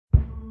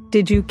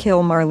Did you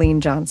kill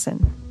Marlene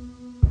Johnson?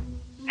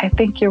 I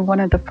think you're one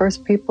of the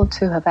first people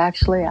to have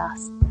actually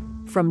asked.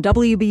 From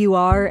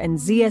WBUR and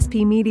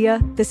ZSP Media,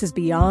 this is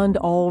Beyond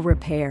All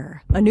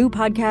Repair, a new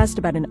podcast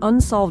about an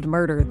unsolved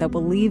murder that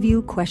will leave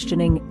you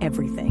questioning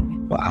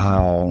everything.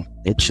 Wow,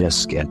 it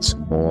just gets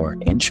more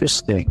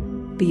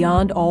interesting.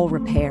 Beyond All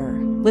Repair.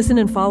 Listen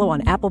and follow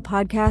on Apple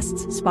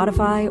Podcasts,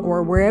 Spotify,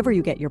 or wherever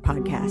you get your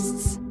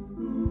podcasts.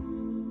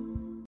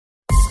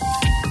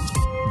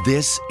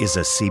 This is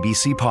a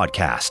CBC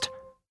podcast.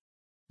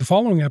 The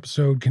following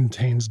episode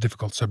contains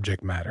difficult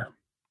subject matter.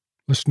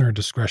 Listener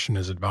discretion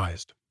is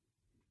advised.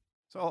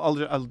 So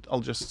I'll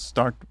just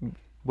start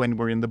when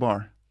we're in the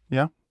bar.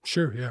 Yeah?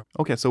 Sure, yeah.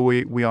 Okay, so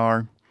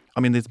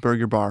I'm in this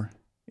burger bar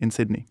in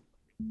Sydney.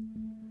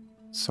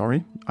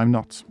 Sorry, I'm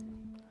not.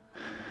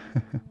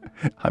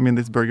 I'm in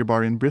this burger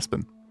bar in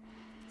Brisbane.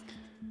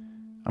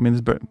 I'm in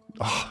this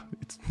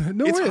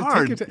it's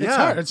hard. It's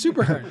hard. It's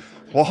super hard.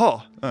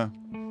 Whoa.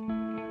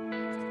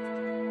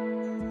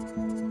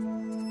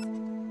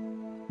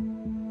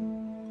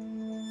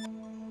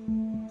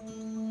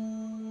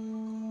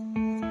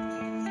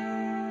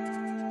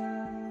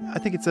 I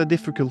think it's a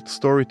difficult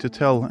story to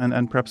tell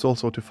and perhaps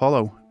also to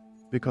follow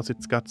because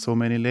it's got so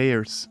many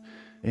layers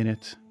in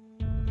it.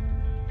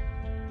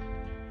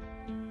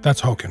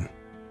 That's Håkon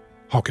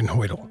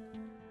Hoydal.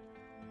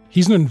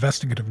 He's an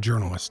investigative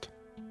journalist,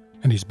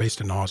 and he's based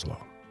in Oslo.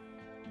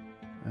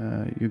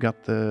 You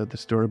got the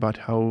story about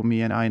how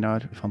me and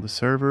Einar found the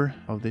server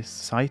of this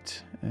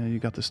site. You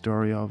got the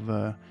story of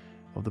the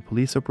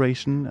police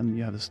operation, and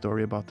you have the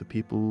story about the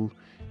people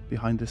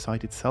behind the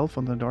site itself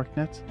on the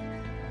darknet.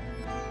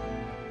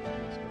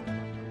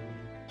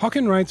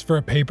 Håkon writes for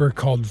a paper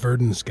called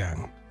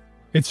Verdensgang.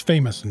 It's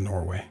famous in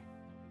Norway.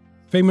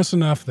 Famous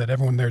enough that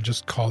everyone there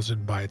just calls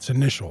it by its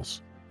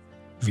initials,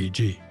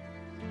 VG.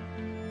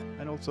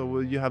 And also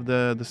you have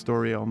the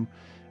story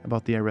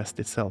about the arrest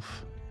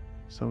itself.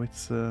 So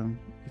it's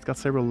got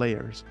several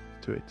layers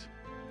to it.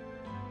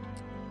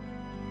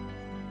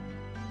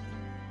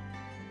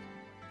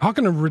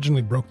 Håkon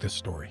originally broke this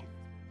story.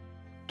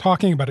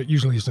 Talking about it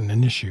usually isn't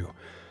an issue,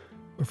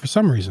 but for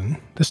some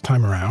reason, this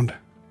time around,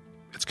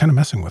 it's kind of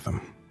messing with him.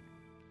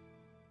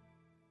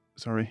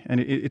 Sorry, and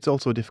it's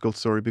also a difficult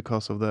story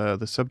because of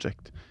the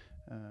subject.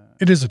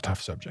 It is a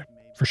tough subject,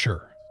 for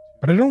sure,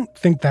 but I don't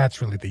think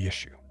that's really the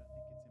issue.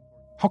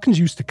 Håkon's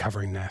used to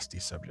covering nasty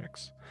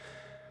subjects.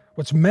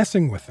 What's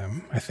messing with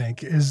him, I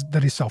think, is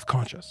that he's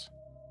self-conscious.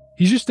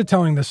 He's used to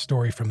telling this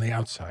story from the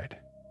outside.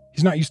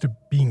 He's not used to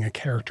being a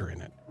character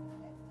in it.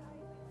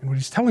 And what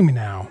he's telling me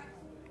now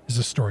is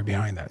the story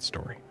behind that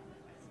story.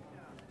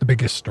 The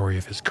biggest story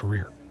of his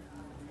career.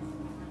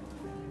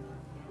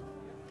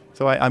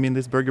 So I'm in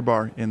this burger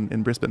bar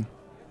in Brisbane.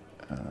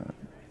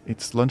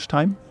 It's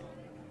lunchtime,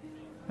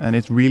 and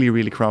it's really,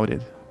 really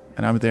crowded.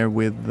 And I'm there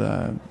with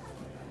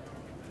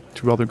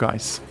two other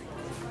guys.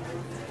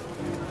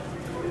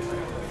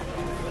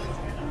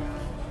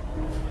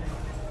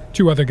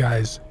 Two other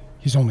guys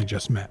he's only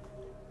just met.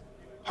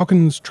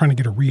 Håkon's trying to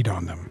get a read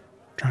on them,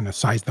 trying to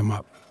size them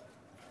up.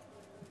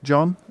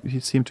 John, he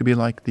seemed to be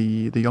like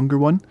the younger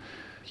one.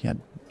 He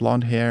had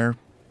blonde hair,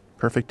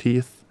 perfect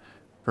teeth,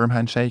 firm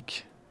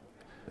handshake,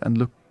 and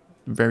looked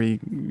very,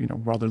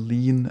 rather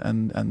lean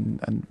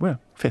and well,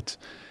 fit.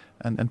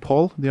 And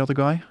Paul, the other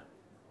guy,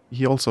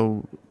 he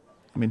also,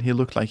 he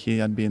looked like he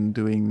had been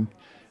doing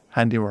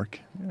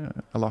handiwork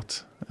a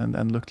lot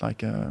and looked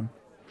like a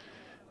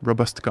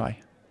robust guy.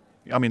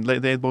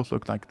 They both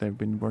look like they've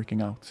been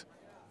working out.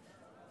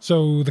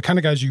 So the kind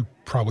of guys you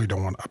probably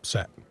don't want to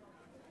upset,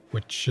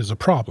 which is a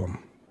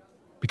problem,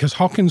 because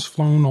Håkon's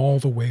flown all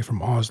the way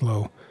from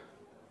Oslo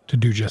to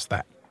do just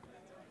that,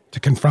 to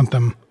confront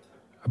them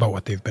about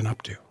what they've been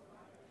up to.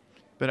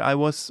 But I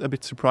was a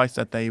bit surprised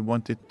that they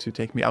wanted to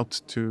take me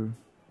out to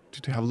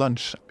have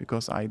lunch,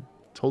 because I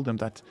told them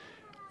that,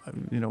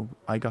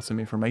 I got some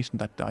information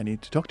that I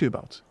need to talk to you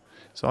about.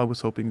 So I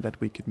was hoping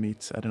that we could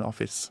meet at an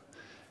office,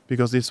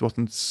 because this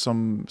wasn't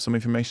some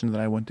information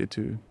that I wanted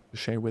to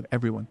share with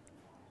everyone.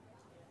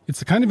 It's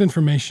the kind of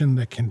information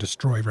that can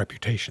destroy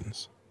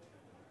reputations,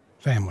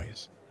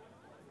 families,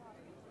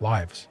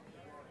 lives.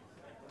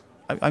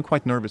 I'm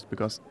quite nervous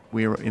because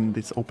we're in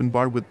this open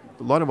bar with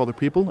a lot of other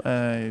people,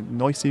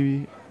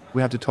 noisy.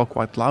 We have to talk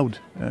quite loud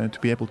to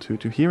be able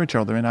to hear each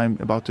other. And I'm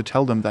about to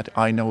tell them that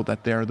I know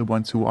that they're the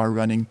ones who are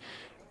running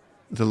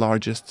the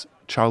largest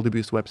child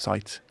abuse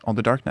website on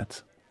the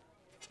darknet.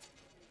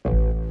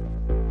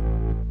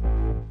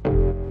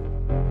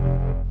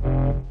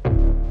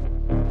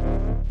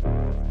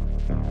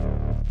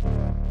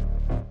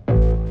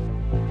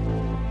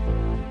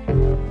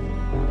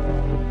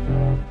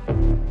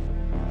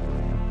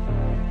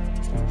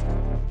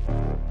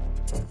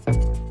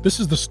 This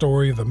is the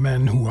story of the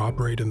men who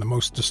operate in the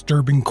most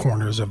disturbing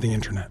corners of the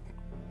internet.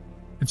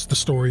 It's the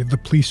story of the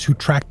police who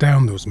track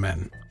down those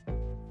men,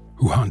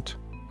 who hunt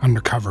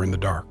undercover in the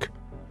dark.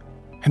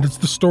 And it's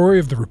the story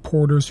of the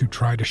reporters who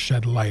try to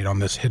shed light on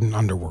this hidden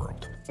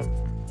underworld.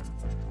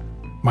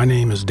 My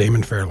name is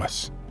Damon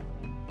Fairless,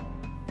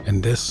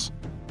 and this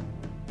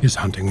is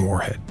Hunting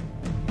Warhead.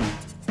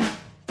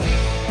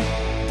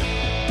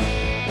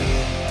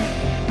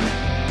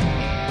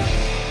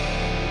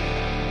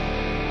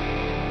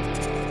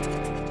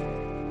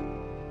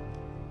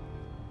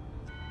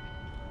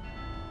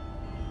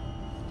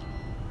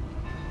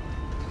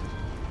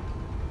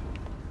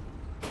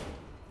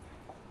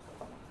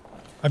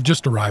 I've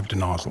just arrived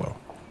in Oslo.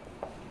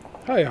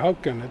 Hi,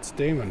 Håkon. It's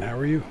Damon. How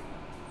are you?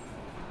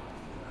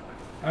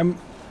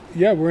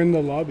 We're in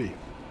the lobby.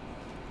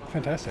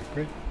 Fantastic.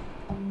 Great.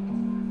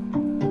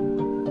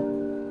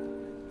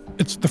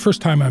 It's the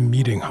first time I'm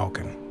meeting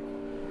Håkon.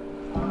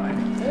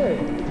 Hey.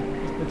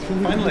 It's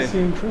really good to see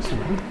you in person,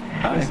 man.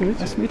 Hi.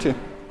 Nice to meet you.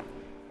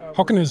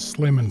 Håkon is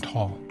slim and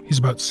tall. He's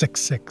about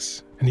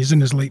 6'6", and he's in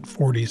his late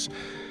 40s.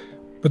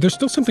 But there's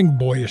still something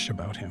boyish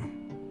about him.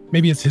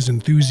 Maybe it's his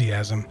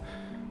enthusiasm.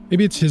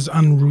 Maybe it's his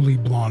unruly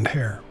blonde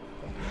hair.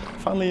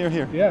 Finally, you're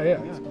here. Yeah.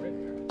 It's great.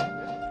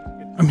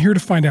 I'm here to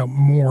find out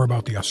more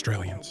about the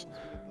Australians,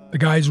 the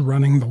guys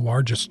running the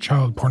largest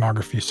child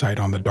pornography site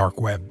on the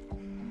dark web.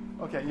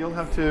 Okay, you'll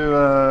have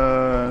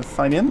to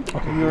sign in.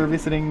 Okay. You're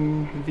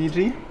visiting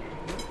VG.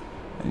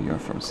 And you're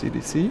from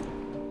CBC.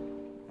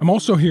 I'm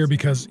also here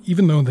because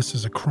even though this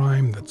is a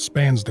crime that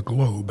spans the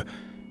globe,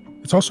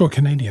 it's also a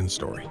Canadian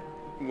story.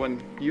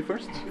 You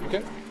first.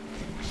 Okay.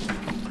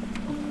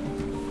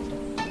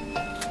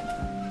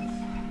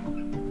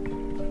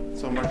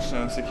 So much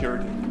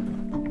security.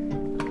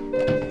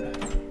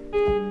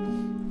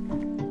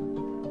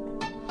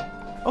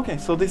 Okay,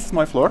 so this is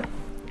my floor.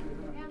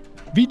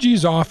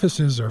 VG's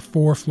offices are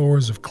 4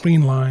 floors of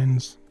clean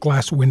lines,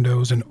 glass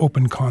windows, and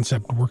open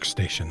concept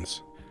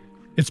workstations.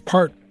 It's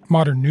part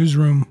modern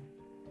newsroom,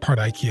 part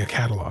IKEA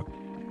catalog.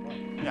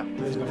 Yeah,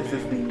 this is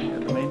the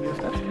main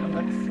newsdesk.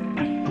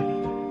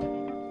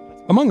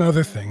 Among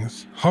other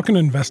things, Håkon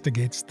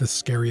investigates the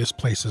scariest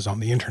places on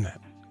the internet,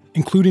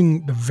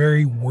 including the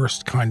very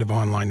worst kind of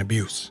online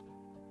abuse,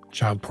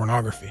 child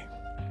pornography.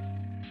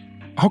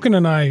 Håkon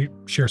and I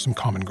share some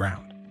common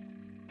ground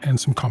and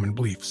some common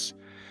beliefs.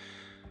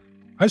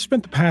 I've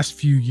spent the past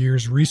few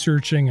years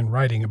researching and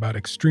writing about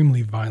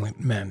extremely violent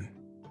men,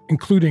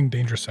 including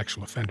dangerous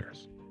sexual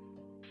offenders.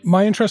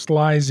 My interest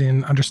lies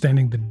in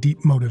understanding the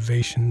deep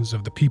motivations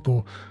of the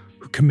people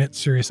who commit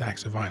serious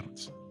acts of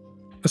violence.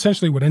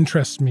 Essentially, what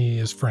interests me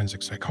is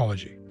forensic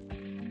psychology.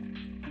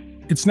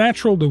 It's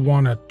natural to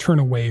want to turn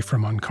away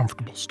from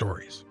uncomfortable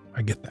stories.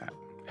 I get that,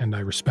 and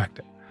I respect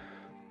it.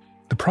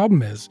 The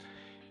problem is,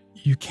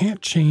 you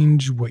can't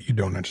change what you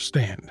don't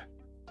understand,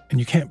 and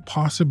you can't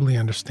possibly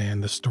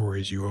understand the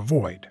stories you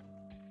avoid.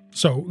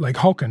 So, like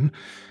Håkon,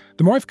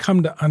 the more I've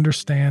come to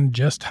understand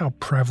just how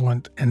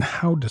prevalent and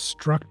how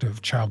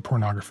destructive child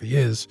pornography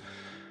is,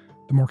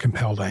 the more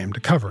compelled I am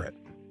to cover it,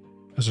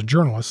 as a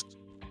journalist,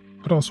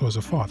 but also as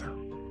a father.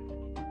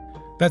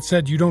 That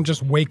said, you don't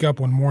just wake up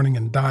one morning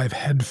and dive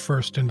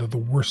headfirst into the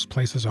worst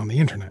places on the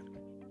internet.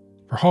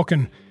 For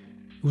Håkon,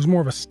 it was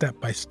more of a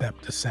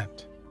step-by-step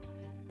descent,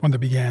 one that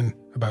began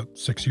about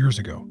 6 years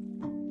ago.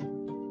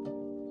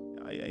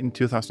 In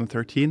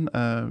 2013,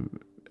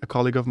 a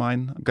colleague of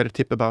mine got a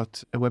tip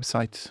about a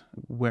website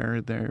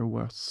where there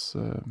was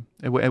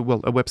a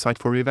website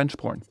for revenge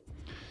porn,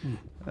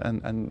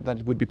 and that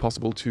it would be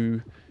possible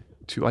to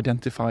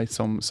identify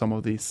some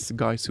of these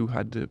guys who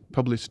had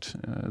published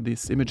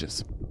these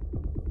images.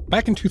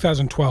 Back in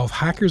 2012,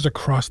 hackers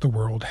across the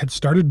world had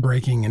started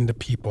breaking into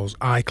people's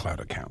iCloud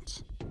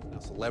accounts. Now,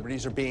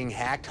 celebrities are being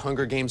hacked.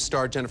 Hunger Games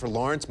star Jennifer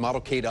Lawrence, model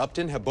Kate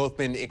Upton have both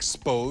been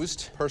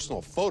exposed.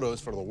 Personal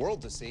photos for the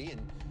world to see.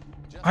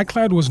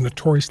 iCloud was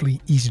notoriously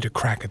easy to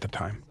crack at the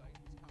time.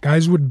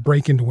 Guys would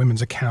break into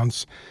women's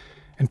accounts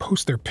and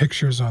post their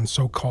pictures on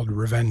so-called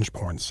revenge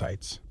porn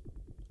sites.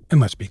 And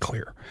let's be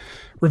clear,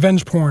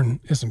 revenge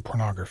porn isn't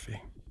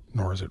pornography,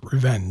 nor is it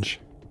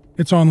revenge.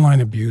 It's online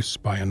abuse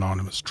by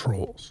anonymous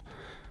trolls.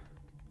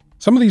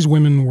 Some of these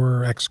women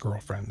were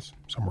ex-girlfriends,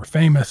 some were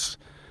famous,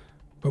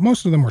 but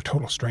most of them were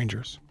total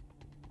strangers.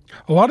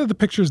 A lot of the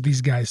pictures these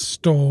guys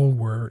stole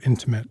were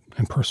intimate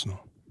and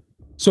personal.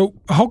 So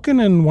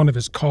Håkon and one of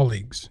his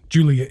colleagues,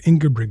 Julia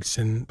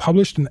Ingebrigtsen,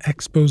 published an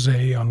expose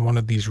on one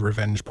of these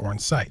revenge porn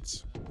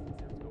sites.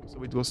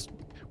 So it was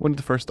one of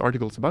the first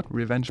articles about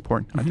revenge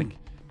porn, I think.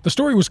 The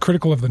story was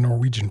critical of the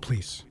Norwegian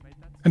police,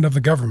 and of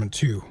the government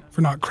too, for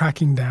not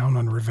cracking down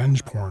on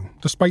revenge porn,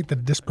 despite the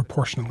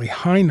disproportionately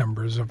high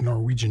numbers of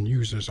Norwegian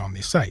users on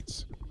these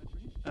sites.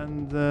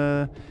 And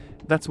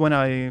that's when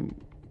I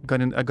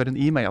got an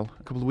email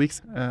a couple of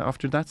weeks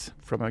after that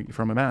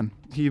from a man.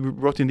 He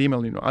wrote in the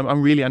email,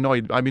 I'm really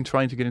annoyed. I've been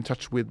trying to get in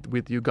touch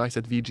with you guys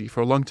at VG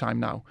for a long time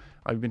now.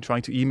 I've been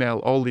trying to email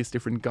all these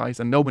different guys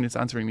and no one is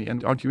answering me.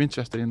 And aren't you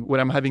interested in what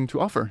I'm having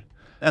to offer?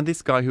 And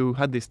this guy who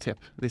had this tip,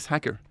 this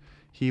hacker,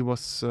 he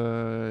was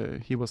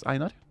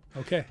Einar.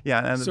 Okay.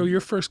 Yeah. And so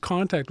your first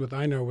contact with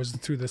Einar was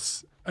through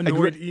this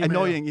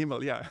annoying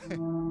email, yeah.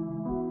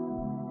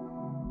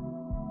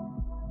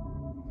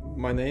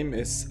 My name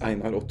is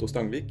Einar Otto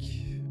Stangvik.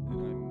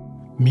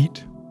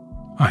 Meet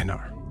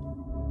Einar.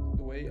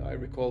 The way I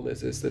recall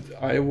this is that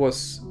I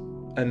was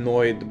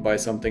annoyed by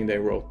something they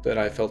wrote that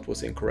I felt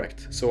was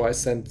incorrect. So I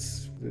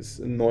sent this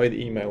annoyed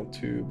email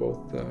to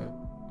both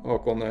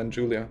Håkon and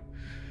Julia,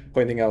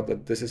 pointing out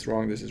that this is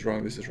wrong, this is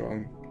wrong, this is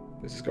wrong,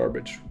 this is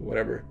garbage,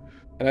 whatever.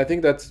 And I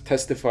think that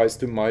testifies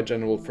to my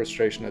general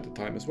frustration at the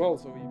time as well.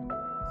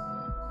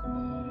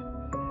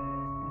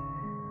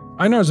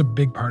 Einar is a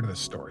big part of this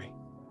story.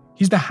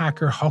 He's the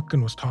hacker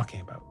Håkon was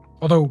talking about.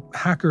 Although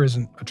hacker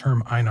isn't a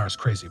term Einar's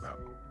crazy about.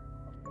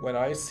 When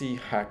I see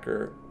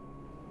hacker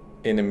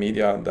in the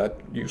media, that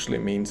usually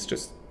means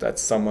just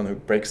that's someone who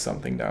breaks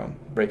something down,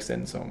 breaks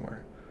in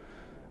somewhere.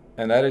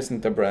 And that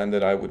isn't a brand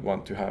that I would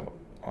want to have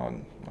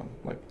on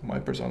like my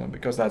persona,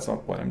 because that's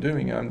not what I'm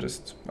doing. I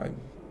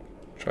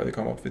try to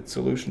come up with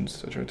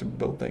solutions. I try to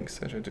build things.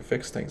 I try to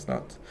fix things,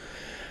 not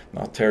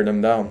tear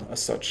them down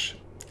as such.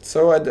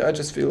 So I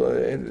just feel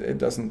it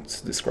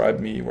doesn't describe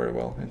me very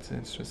well.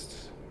 It's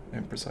just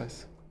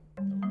imprecise.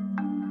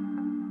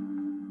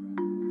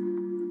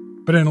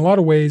 But in a lot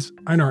of ways,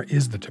 Einar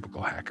is the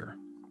typical hacker.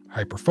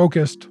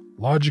 Hyper-focused,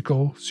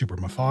 logical, super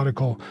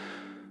methodical.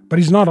 But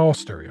he's not all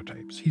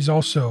stereotypes. He's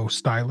also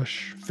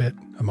stylish, fit,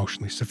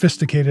 emotionally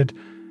sophisticated,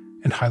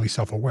 and highly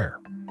self-aware.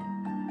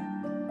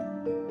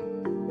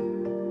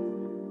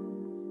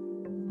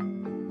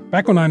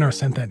 Back when Einar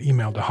sent that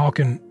email to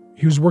Håkon,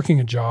 he was working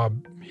a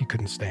job he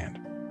couldn't stand.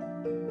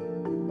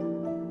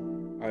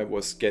 I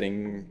was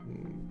getting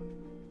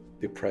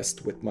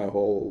depressed with my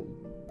whole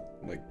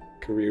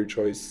career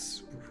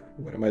choice.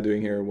 What am I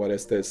doing here? What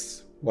is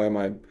this? Why am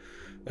I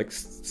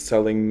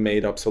selling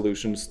made-up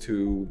solutions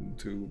to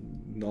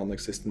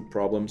non-existent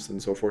problems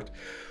and so forth?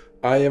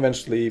 I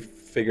eventually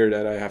figured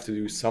that I have to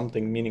do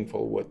something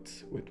meaningful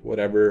with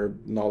whatever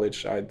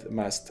knowledge I'd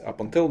amassed up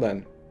until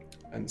then.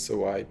 And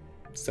so I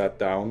sat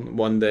down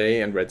one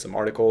day and read some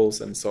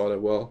articles and saw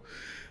that, well,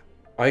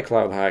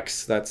 iCloud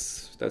hacks, that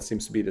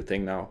seems to be the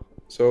thing now.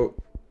 So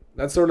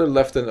that sort of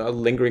left a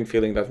lingering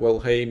feeling that, well,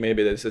 hey,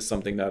 maybe this is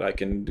something that I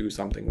can do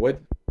something with.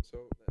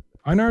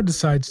 Einar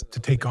decides to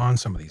take on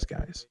some of these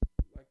guys,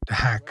 to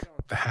hack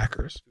the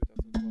hackers.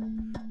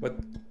 But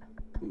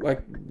right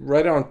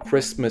around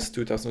Christmas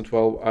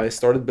 2012, I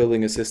started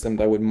building a system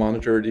that would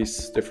monitor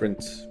these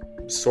different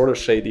sort of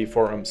shady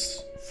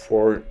forums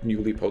for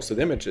newly posted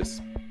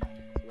images.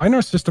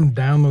 Einar's system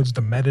downloads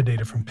the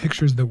metadata from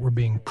pictures that were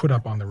being put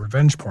up on the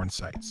revenge porn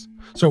sites.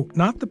 So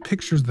not the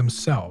pictures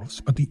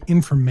themselves, but the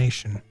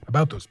information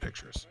about those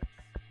pictures.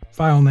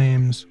 File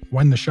names,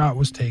 when the shot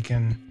was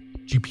taken,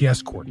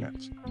 GPS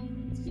coordinates.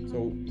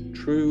 So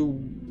through,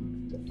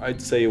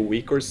 I'd say, a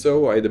week or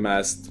so, I'd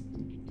amassed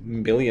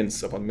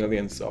millions upon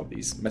millions of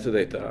these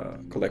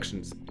metadata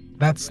collections.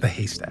 That's the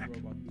haystack.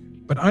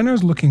 But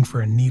Einar's looking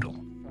for a needle.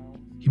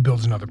 He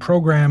builds another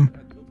program,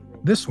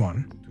 this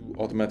one, to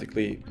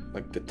automatically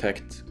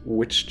detect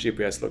which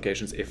GPS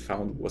locations, if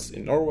found, was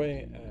in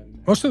Norway.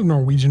 Most of the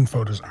Norwegian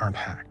photos aren't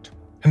hacked.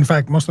 In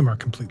fact, most of them are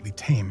completely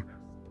tame.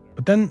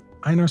 But then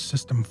Einar's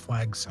system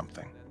flags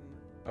something.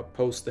 A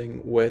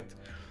posting with,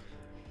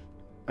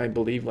 I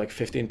believe,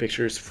 15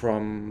 pictures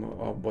from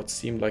what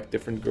seemed like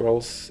different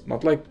girls.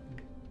 Not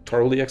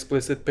totally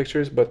explicit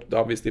pictures, but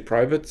obviously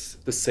private.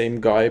 The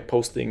same guy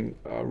posting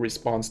a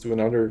response to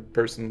another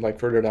person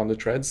further down the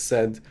thread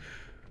said,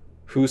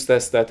 "Who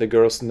says that the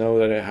girls know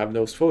that I have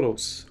those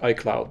photos?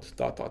 iCloud, ...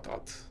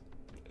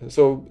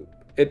 So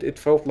it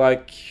felt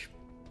like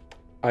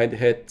I'd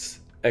hit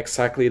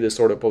exactly the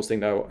sort of posting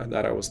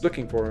that I was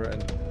looking for.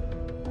 And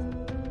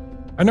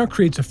Einar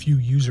creates a few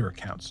user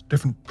accounts,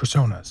 different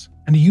personas,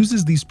 and he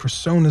uses these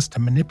personas to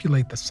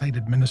manipulate the site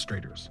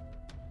administrators.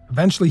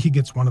 Eventually, he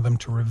gets one of them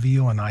to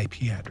reveal an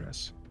IP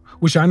address,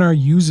 which Einar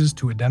uses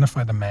to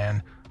identify the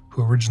man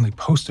who originally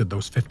posted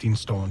those 15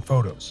 stolen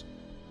photos.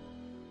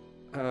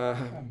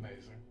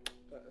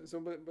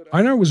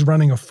 Einar was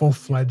running a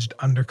full-fledged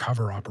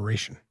undercover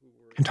operation,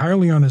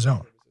 entirely on his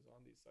own.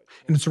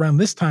 And it's around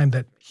this time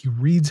that he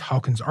reads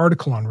Håkon's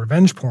article on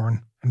revenge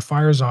porn and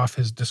fires off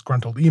his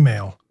disgruntled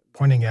email,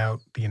 pointing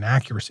out the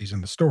inaccuracies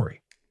in the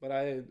story. But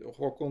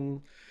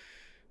Håkon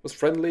was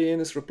friendly in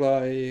his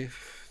reply,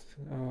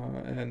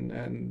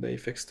 and they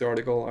fixed the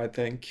article, I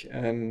think,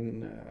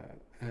 and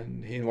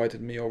he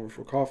invited me over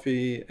for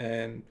coffee,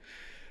 and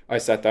I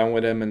sat down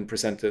with him and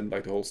presented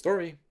the whole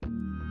story.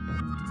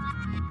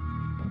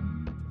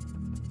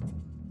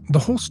 The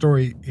whole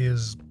story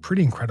is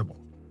pretty incredible.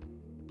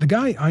 The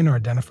guy Einar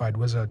identified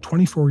was a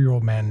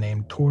 24-year-old man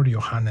named Tor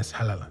Johannes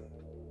Helleland.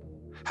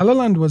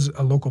 Helleland was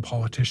a local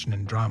politician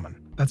in Drammen.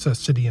 That's a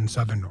city in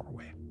southern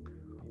Norway.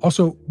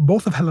 Also,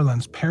 both of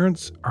Helleland's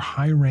parents are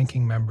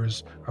high-ranking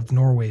members of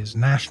Norway's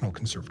National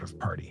Conservative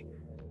Party.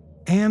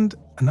 And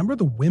a number of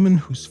the women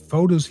whose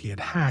photos he had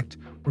hacked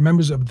were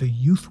members of the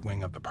youth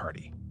wing of the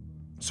party.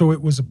 So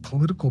it was a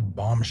political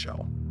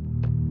bombshell.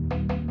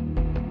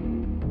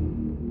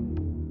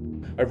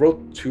 I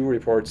wrote 2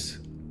 reports,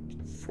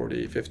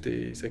 40,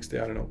 50, 60,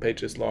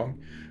 pages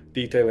long,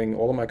 detailing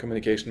all of my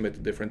communication with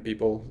the different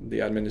people, the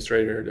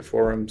administrator, the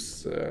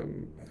forums,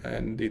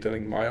 and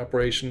detailing my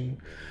operation,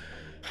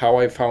 how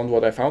I found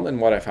what I found and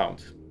what I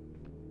found,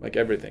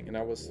 everything. And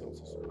I was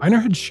also...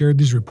 Einar had shared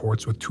these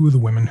reports with 2 of the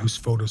women whose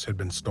photos had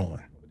been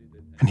stolen,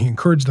 and he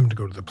encouraged them to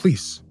go to the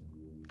police.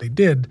 They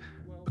did,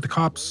 but the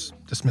cops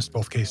dismissed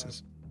both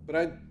cases. But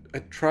I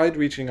tried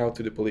reaching out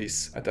to the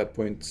police at that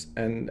point,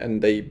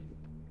 and they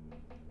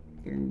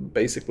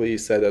basically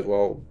said that,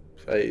 well,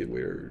 hey,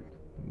 we're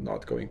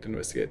not going to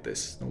investigate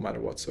this no matter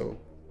what, so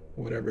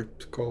whatever,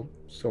 to call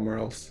somewhere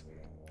else.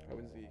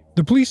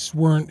 The police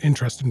weren't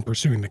interested in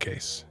pursuing the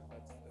case.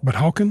 But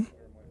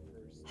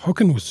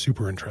Håkon was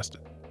super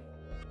interested.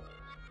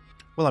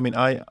 Well, I mean,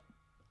 I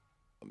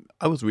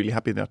was really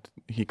happy that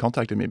he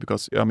contacted me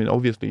because, I mean,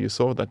 obviously you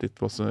saw that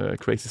it was a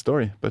crazy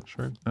story, but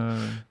sure.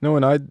 No,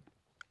 and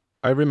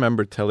I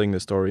remember telling the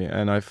story,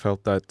 and I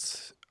felt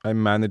that I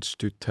managed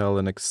to tell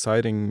an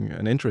exciting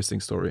and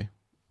interesting story.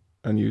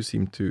 And you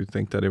seem to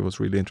think that it was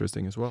really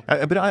interesting as well.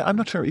 But I'm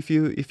not sure if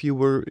you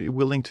were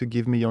willing to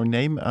give me your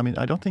name. I mean,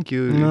 I don't think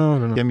you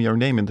No. gave me your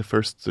name in the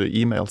first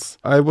emails.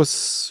 I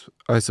was,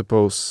 I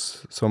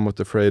suppose, somewhat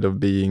afraid of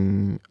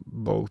being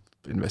both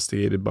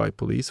investigated by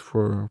police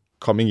for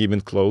coming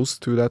even close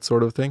to that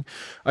sort of thing.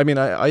 I mean,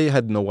 I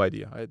had no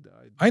idea.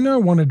 Einar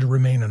wanted to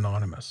remain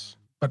anonymous,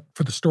 but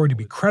for the story to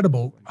be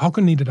credible,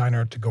 Håkon needed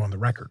Einar to go on the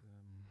record.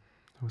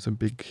 It was a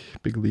big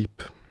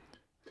leap.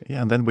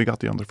 Yeah, and then we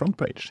got you on the front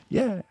page.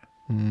 Yeah.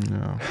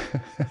 Ja.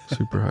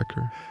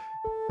 Superhacker.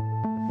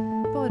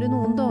 Bare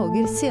noen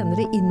dager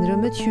senere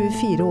innrømmet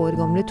 24 år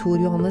gamle Tor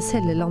Johannes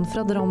Helleland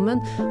fra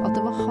Drammen at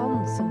det var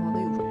han som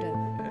hadde gjort det.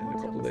 And a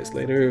couple of days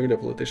later, the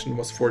politician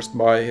was forced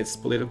by his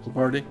political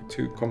party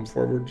to come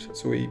forward,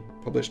 so he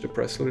published a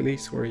press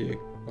release where he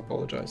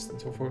apologized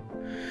and so forth.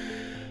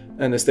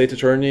 And the state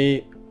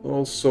attorney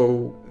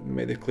also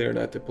made it clear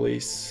that the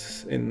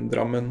police in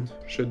Drammen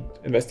should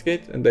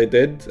investigate, and they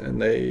did,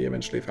 and they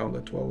eventually found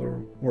that 12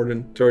 or more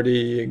than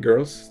 30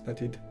 girls that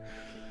he'd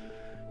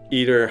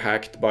either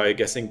hacked by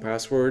guessing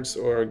passwords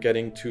or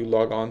getting to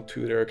log on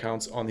to their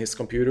accounts on his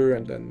computer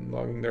and then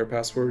logging their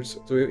passwords.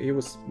 So he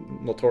was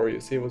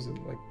notorious. He was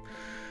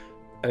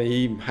and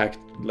he hacked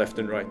left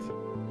and right.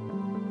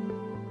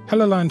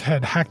 Helleland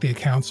had hacked the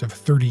accounts of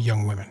 30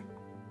 young women,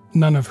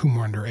 none of whom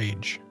were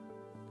underage.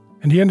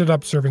 And he ended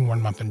up serving 1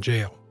 month in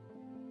jail.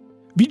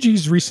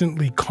 VG's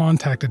recently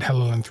contacted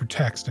Helleland through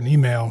text and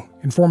email,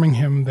 informing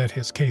him that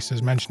his case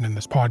is mentioned in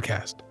this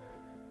podcast.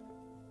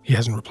 He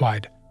hasn't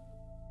replied.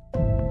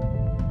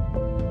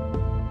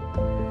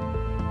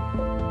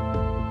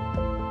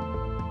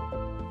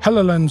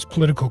 Helleland's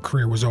political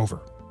career was over,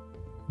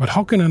 but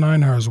Håkon and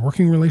Einar's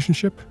working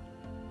relationship,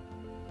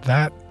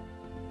 that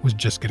was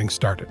just getting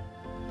started.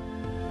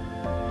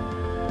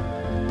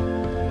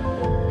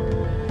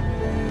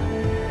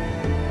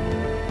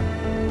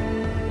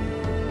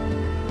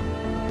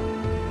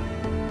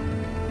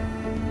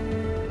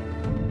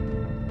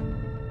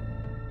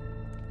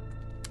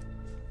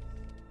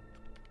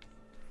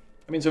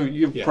 I mean, so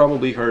you've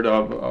probably heard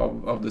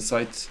of the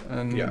site,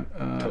 and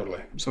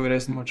totally. So it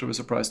isn't much of a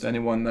surprise to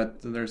anyone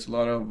that there's a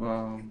lot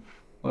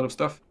of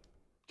stuff.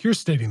 Here's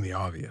stating the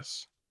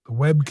obvious. The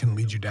web can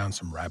lead you down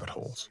some rabbit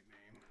holes.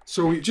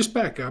 So we just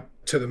back up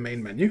to the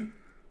main menu.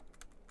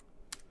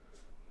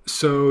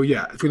 So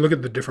yeah, if we look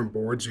at the different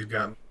boards, we've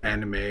got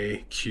anime,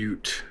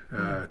 cute,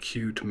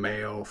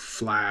 mail,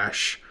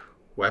 flash,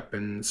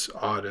 weapons,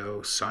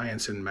 auto,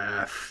 science and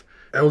math,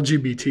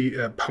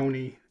 LGBT,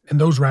 pony,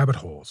 and those rabbit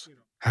holes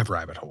have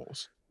rabbit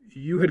holes.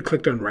 You had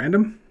clicked on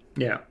random?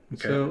 Yeah.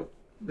 Okay. So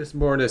this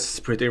board is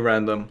pretty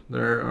random.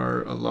 There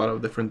are a lot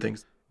of different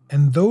things.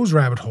 And those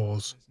rabbit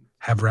holes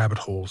have rabbit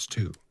holes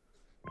too,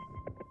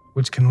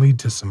 which can lead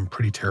to some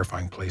pretty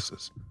terrifying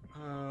places.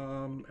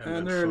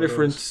 And there are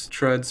different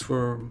threads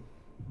for,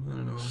 I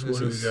don't know. So what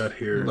do we got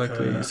here?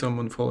 Likely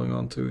someone falling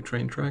onto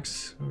train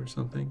tracks or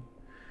something.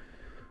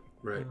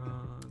 Right.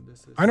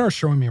 Einar's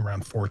showing me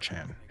around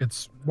 4chan.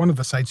 It's one of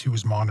the sites he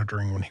was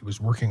monitoring when he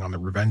was working on the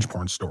revenge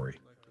porn story.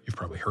 You've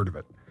probably heard of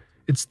it.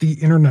 It's the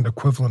internet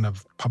equivalent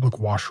of public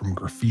washroom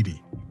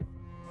graffiti.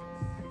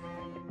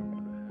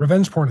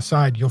 Revenge porn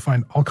aside, you'll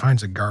find all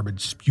kinds of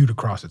garbage spewed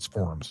across its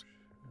forums.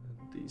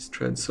 These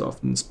threads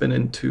often spin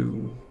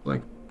into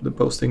like the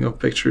posting of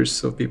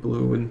pictures of people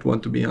who wouldn't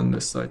want to be on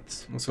this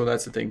site. So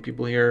that's the thing.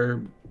 People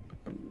here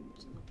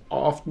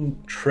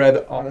often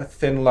tread on a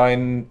thin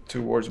line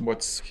towards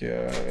what's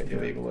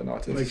illegal and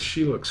not. Like,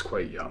 she looks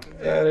quite young.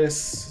 That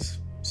is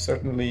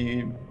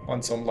certainly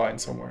on some line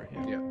somewhere.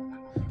 Yeah.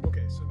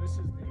 Okay, so this is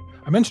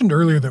I mentioned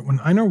earlier that when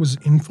Einar was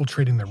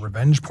infiltrating the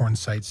revenge porn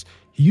sites,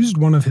 he used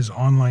one of his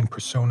online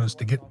personas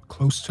to get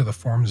close to the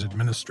forum's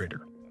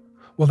administrator.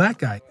 Well, that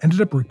guy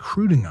ended up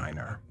recruiting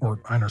Einar, or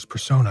Einar's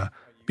persona,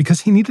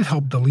 because he needed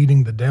help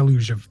deleting the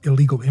deluge of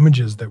illegal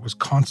images that was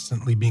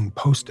constantly being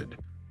posted.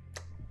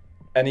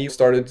 And he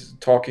started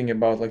talking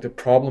about like the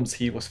problems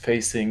he was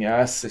facing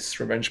as this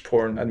revenge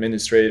porn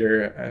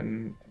administrator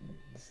and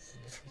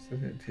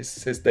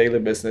his daily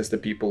business, the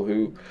people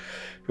who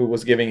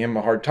was giving him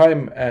a hard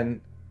time.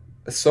 And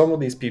some of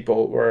these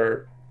people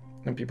were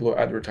people who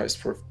advertised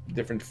for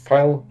different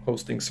file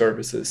hosting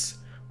services,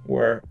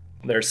 where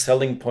their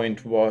selling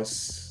point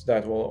was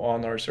that, well,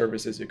 on our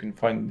services you can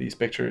find these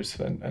pictures,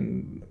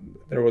 and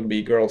there would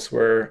be girls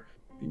where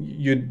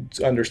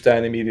you'd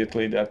understand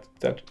immediately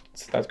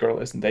that girl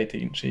isn't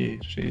 18, she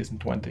isn't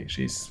 20,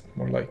 she's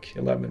more like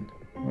 11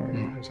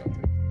 or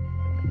something.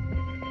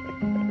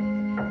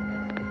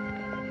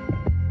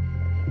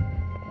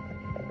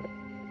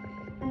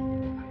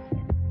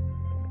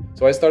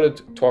 So I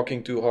started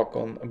talking to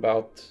Håkon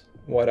about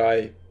what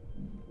I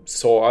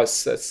saw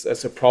us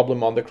as a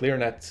problem on the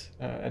ClearNet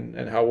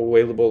and how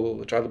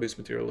available child abuse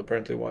material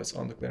apparently was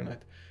on the ClearNet.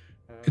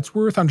 It's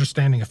worth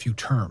understanding a few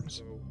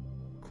terms.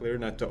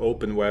 ClearNet to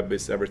open web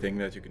is everything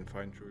that you can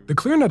find through. The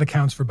ClearNet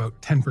accounts for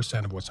about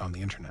 10% of what's on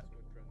the internet.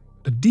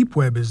 The deep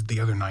web is the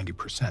other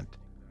 90%.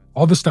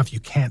 All the stuff you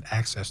can't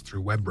access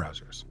through web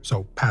browsers.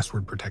 So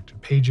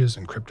password-protected pages,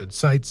 encrypted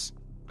sites,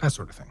 that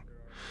sort of thing.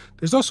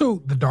 There's also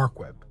the dark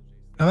web.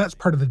 Now that's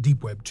part of the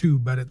deep web too,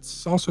 but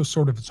it's also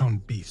sort of its own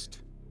beast.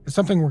 It's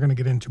something we're going to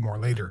get into more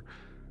later.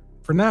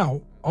 For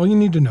now, all you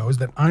need to know is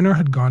that Einar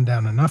had gone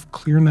down enough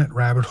ClearNet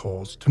rabbit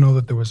holes to know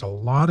that there was a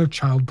lot of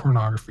child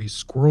pornography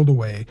squirreled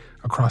away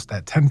across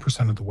that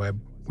 10% of the web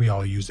we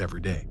all use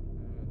every day.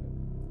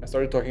 I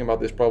started talking about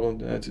this problem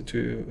to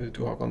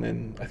Håkon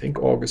in, I think,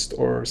 August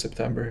or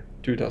September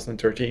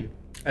 2013.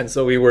 And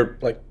so we were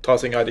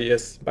tossing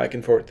ideas back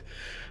and forth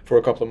for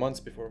a couple of months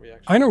before we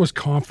actually... Einar was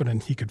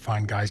confident he could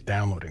find guys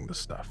downloading this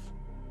stuff.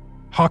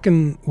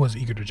 Håkon was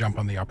eager to jump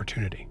on the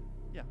opportunity.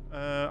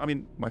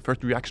 My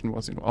first reaction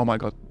was, oh my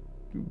God,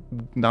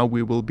 now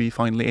we will be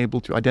finally able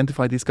to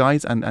identify these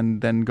guys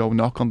and then go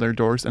knock on their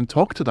doors and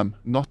talk to them.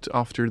 Not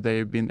after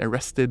they've been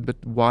arrested, but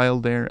while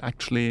they're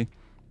actually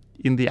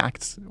in the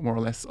act, more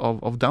or less,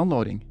 of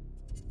downloading.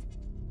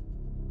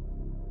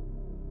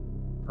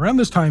 Around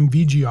this time,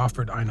 VG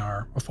offered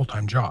Einar a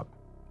full-time job,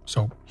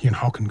 so he and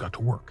Håkon got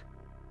to work.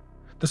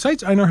 The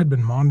sites Einar had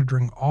been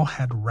monitoring all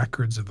had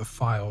records of the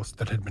files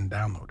that had been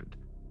downloaded.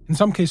 In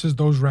some cases,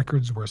 those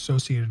records were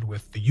associated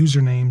with the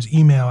usernames,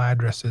 email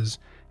addresses,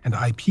 and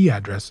IP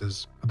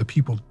addresses of the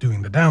people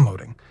doing the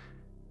downloading,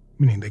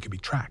 meaning they could be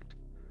tracked.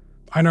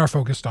 Einar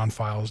focused on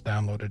files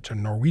downloaded to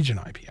Norwegian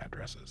IP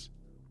addresses.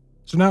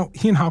 So now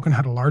he and Håkon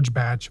had a large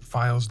batch of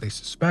files they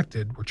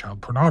suspected were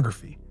child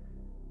pornography,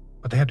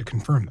 but they had to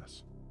confirm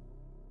this.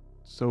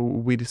 So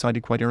we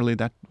decided quite early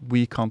that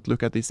we can't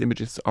look at these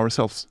images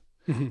ourselves.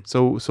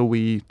 So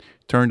we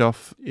turned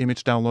off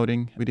image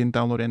downloading. We didn't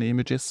download any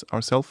images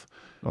ourselves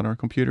on our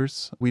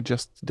computers. We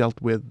just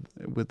dealt with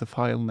the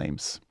file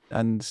names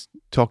and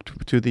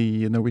talked to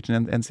the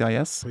Norwegian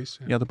NCIS, Police,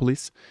 the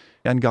police,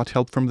 and got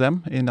help from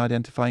them in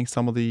identifying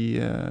some of the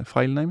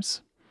file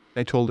names.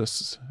 They told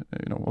us,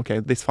 okay,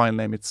 this file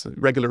name, it's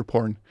regular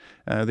porn.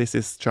 This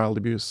is child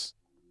abuse.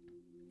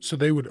 So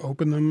they would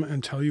open them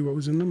and tell you what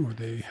was in them, or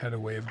they had a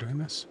way of doing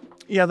this?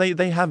 Yeah,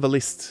 they have a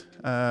list,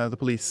 the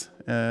police,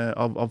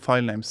 of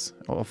file names,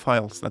 of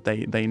files that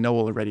they know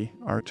already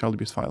are child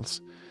abuse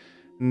files.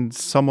 And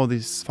some of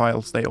these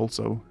files they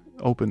also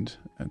opened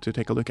to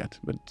take a look at,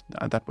 but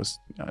that was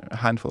a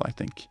handful, I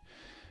think.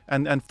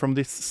 And from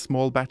this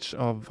small batch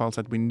of files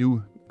that we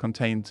knew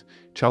contained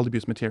child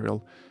abuse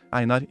material,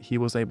 Einar, he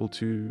was able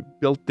to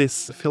build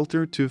this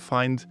filter to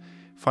find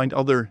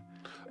other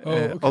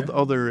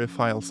other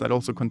files that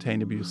also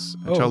contain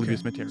child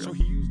abuse material. So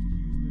he used...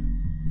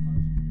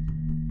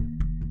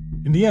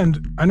 In the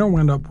end, Einar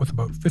wound up with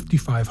about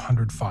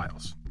 5,500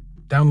 files,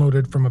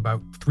 downloaded from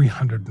about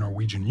 300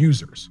 Norwegian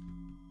users.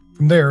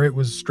 From there, it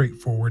was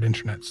straightforward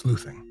internet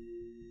sleuthing.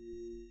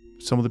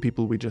 Some of the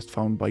people we just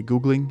found by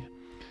Googling.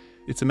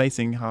 It's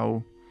amazing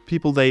how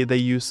people, they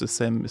use the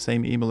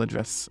same email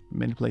address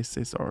many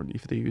places, or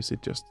if they use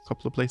it just a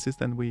couple of places,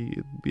 then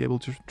we be able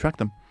to track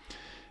them.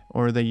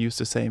 Or they use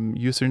the same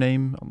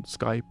username on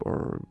Skype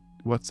or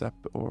WhatsApp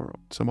or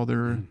some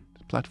other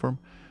platform.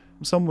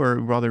 Some were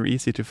rather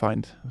easy to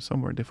find,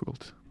 some were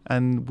difficult.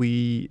 And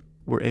we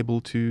were able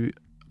to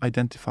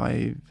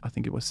identify, I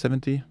think it was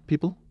 70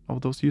 people of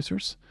those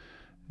users,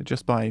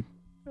 just by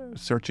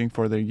searching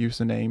for their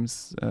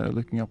usernames,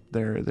 looking up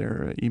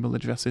their email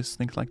addresses,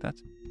 things like that.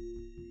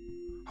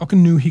 Håkon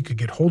knew he could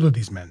get hold of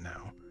these men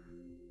now,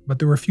 but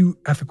there were a few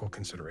ethical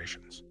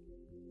considerations.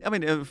 I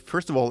mean,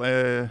 first of all,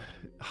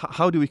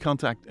 how do we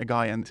contact a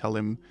guy and tell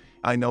him,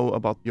 I know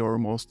about your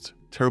most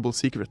terrible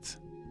secret?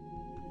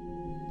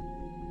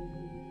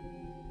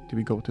 Do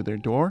we go to their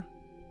door?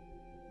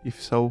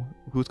 If so,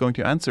 who's going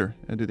to answer?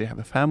 Do they have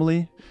a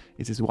family?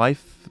 Is his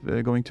wife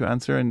going to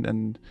answer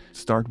and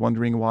start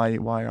wondering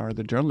why are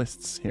the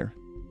journalists here?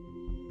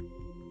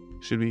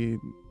 Should we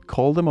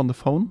call them on the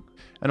phone?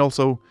 And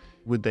also,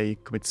 would they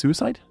commit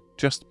suicide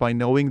just by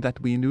knowing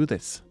that we knew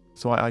this?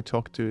 So I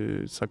talked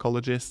to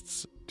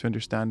psychologists to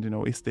understand,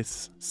 is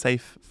this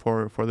safe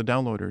for the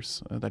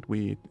downloaders that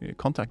we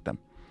contact them?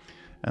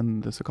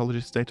 And the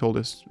psychologists, they told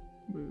us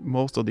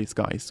most of these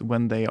guys,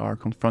 when they are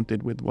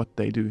confronted with what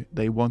they do,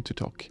 they want to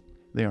talk.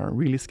 They are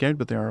really scared,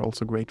 but they are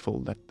also grateful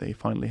that they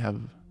finally have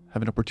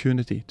an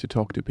opportunity to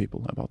talk to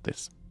people about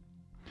this.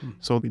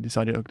 So we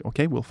decided,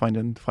 okay, we'll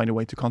find a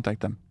way to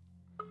contact them.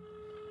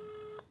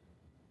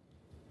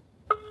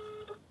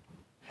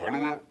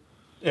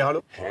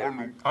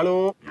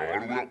 Hallo.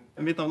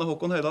 Mitt navn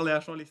Håkon Høydahl,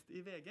 jeg journalist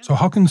I VG. So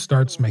Håkon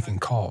starts making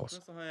calls.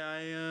 Så har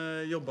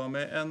jeg jobbet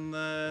med en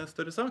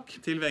større sak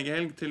til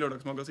VG-helg, til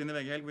lørdagsmagasinet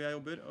VG-helg, hvor jeg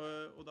jobber.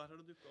 Og der har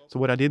det dukket opp. So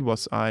what I did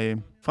was I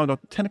found out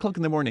 10 o'clock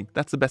in the morning.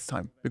 That's the best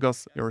time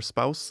because your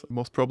spouse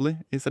most probably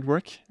is at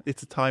work.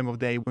 It's a time of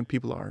day when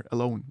people are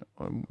alone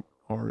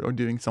or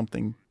doing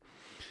something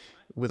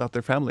without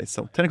their families.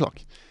 So 10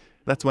 o'clock.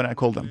 That's when I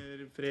called them.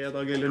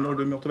 Fredag eller når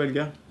du måtte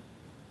velge.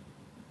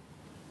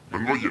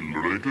 Men hva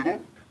gjelder det egentlig da?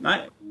 Nei,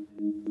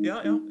 jeg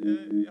har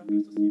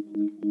lyst til å si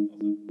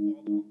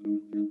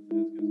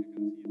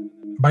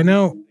By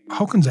now,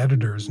 Håkon's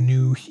editors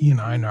knew he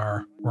and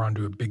Einar were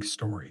onto a big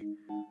story.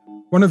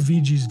 One of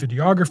VG's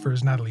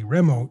videographers, Natalie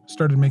Remo,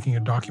 started making a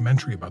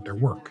documentary about their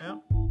work.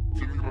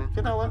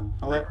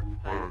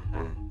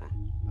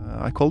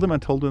 I called him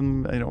and told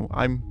him,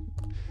 I'm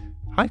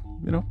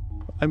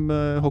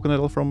Håkon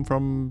Edel from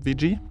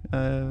VG.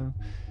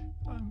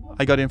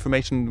 I got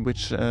information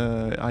which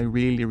I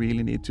really,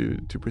 really need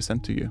to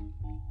present to you.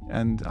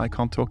 And I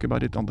can't talk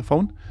about it on the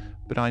phone,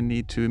 but I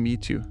need to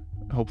meet you.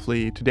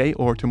 Hopefully today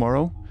or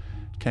tomorrow.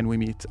 Can we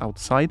meet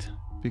outside?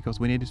 Because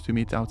we needed to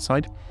meet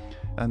outside.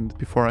 And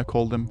before I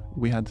called them,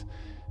 we had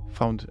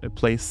found a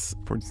place,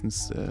 for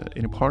instance,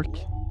 in a park.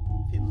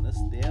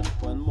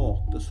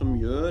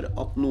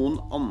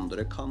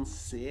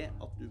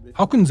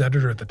 Håkon's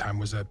editor at the time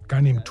was a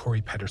guy named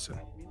Tori Petterson.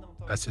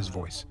 That's his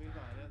voice.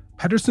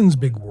 Petterson's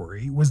big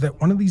worry was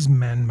that one of these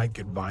men might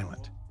get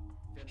violent.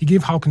 He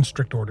gave Håkon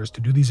strict orders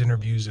to do these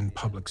interviews in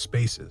public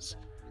spaces.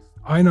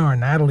 Einar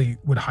and Natalie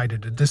would hide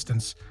at a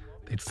distance.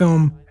 They'd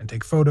film and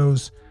take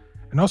photos,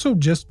 and also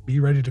just be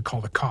ready to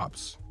call the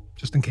cops,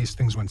 just in case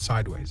things went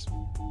sideways.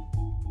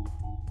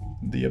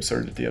 The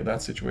absurdity of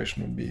that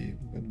situation would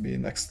be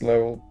next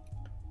level.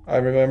 I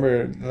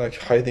remember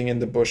hiding in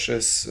the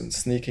bushes and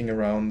sneaking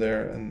around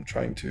there and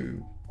trying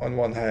to, on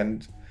one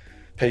hand,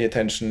 pay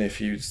attention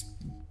if you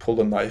pulled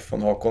a knife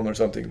on Håkon or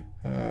something,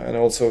 and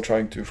also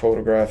trying to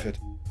photograph it.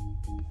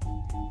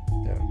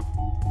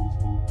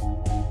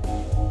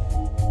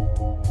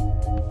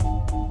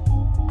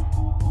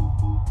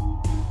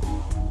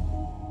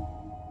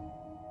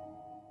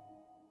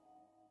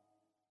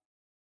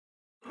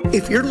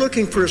 If you're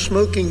looking for a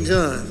smoking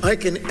gun, I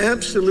can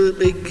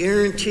absolutely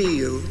guarantee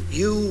you,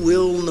 you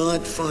will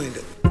not find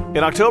it.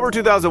 In October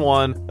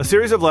 2001, a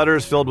series of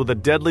letters filled with a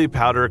deadly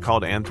powder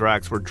called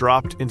anthrax were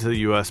dropped into the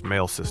U.S.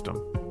 mail system.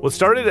 What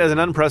started as an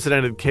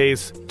unprecedented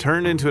case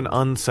turned into an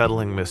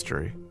unsettling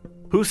mystery.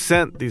 Who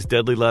sent these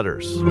deadly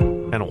letters?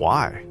 And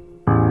why?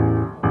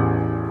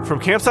 From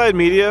Campside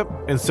Media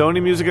and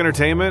Sony Music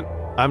Entertainment,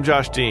 I'm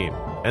Josh Dean,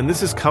 and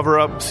this is Cover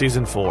Up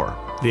Season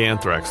 4, The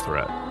Anthrax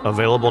Threat,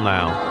 available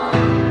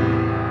now.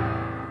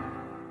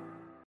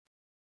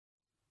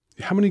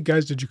 How many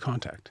guys did you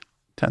contact?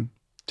 10.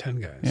 10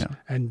 guys. Yeah.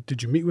 And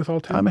did you meet with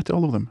all 10? I met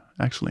all of them,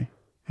 actually.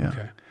 Yeah.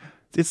 Okay.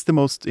 It's the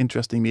most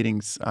interesting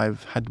meetings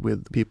I've had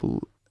with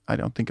people. I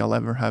don't think I'll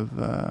ever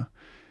have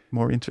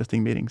more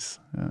interesting meetings.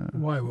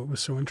 Why? What was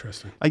so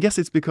interesting? I guess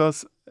it's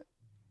because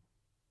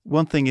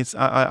one thing is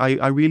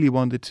I really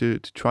wanted to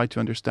try to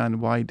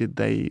understand why did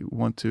they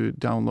want to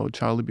download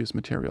child abuse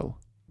material.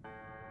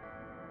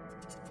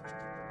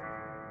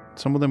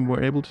 Some of them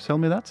were able to tell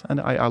me that,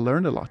 and I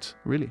learned a lot,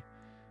 really.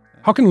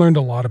 Håkon learned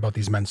a lot about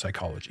these men's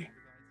psychology.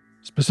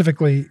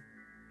 Specifically,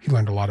 he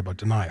learned a lot about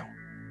denial.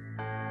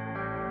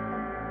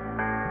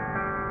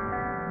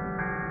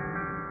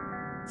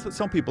 So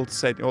some people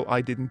said, "Oh,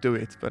 I didn't do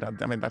it," but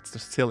I mean that's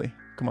just silly.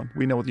 Come on,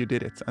 we know you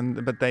did it. And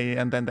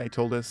then they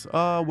told us,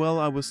 "Oh, well,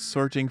 I was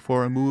searching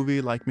for a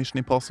movie like Mission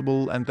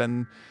Impossible, and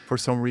then for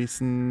some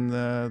reason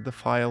the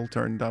file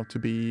turned out to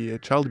be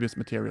child abuse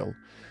material."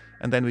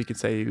 And then we could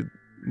say,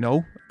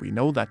 "No, we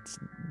know that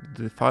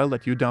the file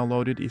that you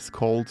downloaded is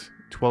called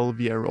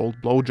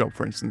 12-year-old blowjob,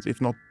 for instance.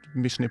 It's not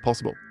Mission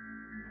Impossible."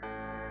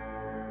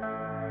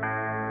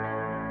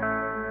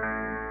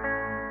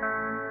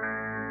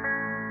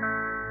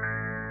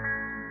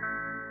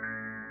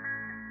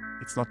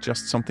 It's not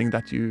just something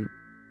that you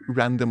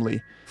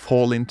randomly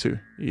fall into.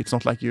 It's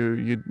not like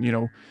you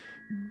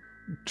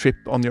trip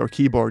on your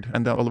keyboard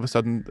and then all of a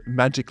sudden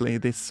magically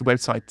this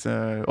website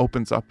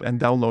opens up and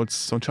downloads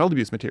some child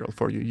abuse material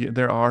for you.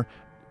 There are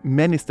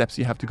many steps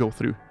you have to go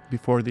through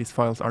before these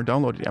files are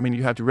downloaded. I mean,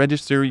 you have to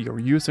register your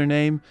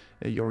username,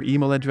 your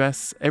email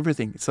address,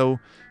 everything. So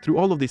through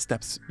all of these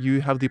steps,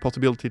 you have the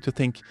possibility to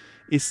think,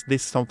 is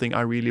this something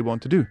I really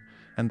want to do?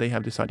 And they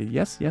have decided,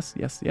 yes,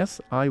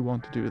 I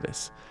want to do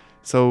this.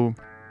 So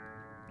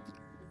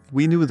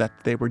we knew that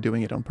they were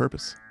doing it on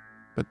purpose,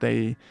 but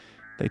they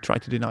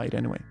tried to deny it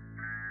anyway.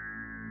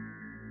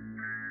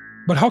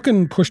 But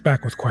Håkon pushed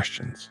back with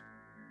questions.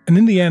 And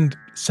in the end,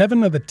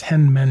 7 of the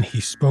 10 men he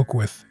spoke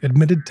with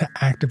admitted to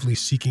actively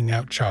seeking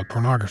out child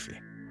pornography.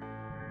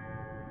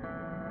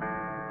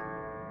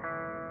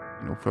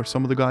 For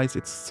some of the guys,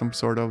 it's some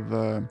sort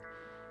of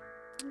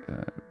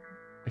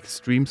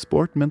extreme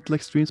sport, mental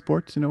extreme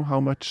sport. How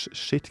much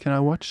shit can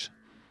I watch?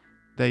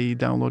 They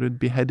downloaded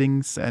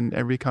beheadings and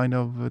every kind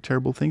of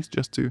terrible things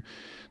just to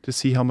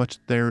see how much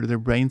their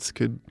brains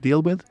could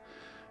deal with.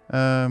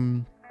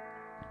 And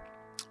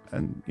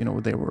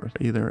they were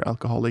either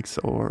alcoholics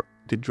or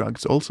did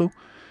drugs also.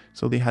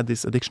 So they had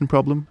this addiction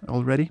problem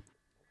already.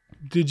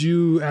 Did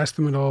you ask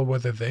them at all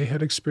whether they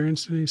had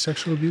experienced any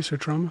sexual abuse or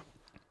trauma?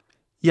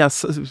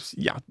 Yes, a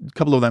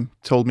couple of them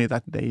told me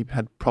that they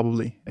had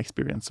probably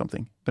experienced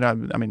something. But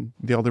I mean,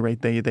 the other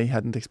 8, they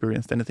hadn't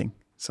experienced anything.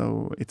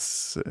 So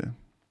it's...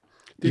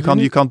 You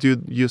can't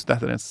use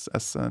that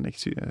as an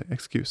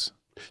excuse.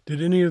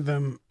 Did any of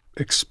them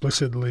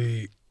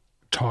explicitly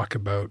talk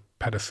about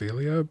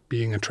pedophilia,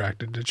 being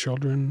attracted to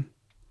children,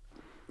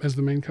 as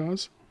the main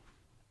cause?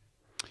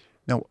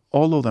 No,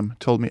 all of them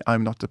told me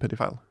I'm not a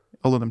pedophile.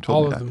 All of them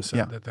told me that. All of them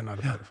said that they're not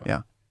a pedophile.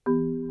 Yeah.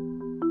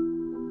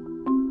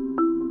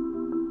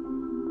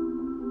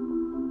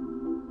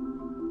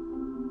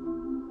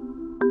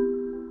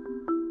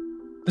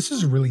 This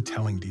is a really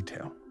telling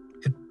detail.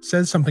 It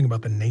says something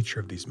about the nature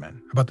of these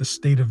men, about the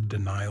state of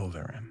denial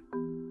they're in.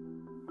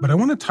 But I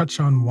want to touch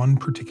on one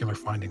particular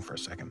finding for a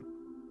second.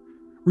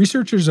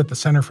 Researchers at the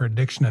Center for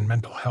Addiction and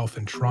Mental Health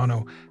in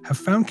Toronto have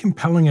found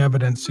compelling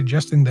evidence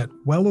suggesting that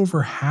well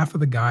over half of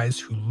the guys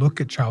who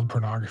look at child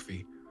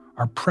pornography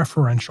are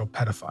preferential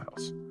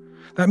pedophiles.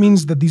 That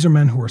means that these are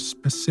men who are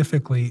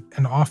specifically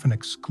and often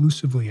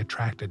exclusively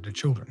attracted to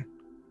children.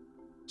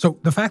 So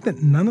the fact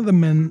that none of the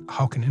men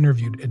Hauken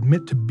interviewed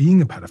admit to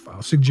being a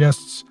pedophile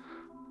suggests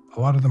a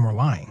lot of them are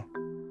lying.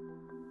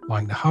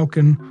 Lying to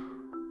Hauken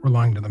or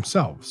lying to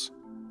themselves.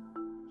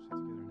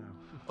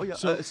 Oh yeah.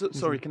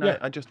 Sorry. Can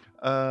I just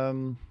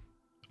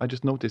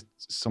noticed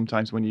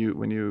sometimes when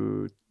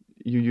you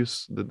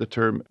use the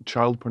term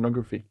child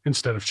pornography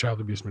instead of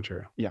child abuse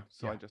material. Yeah.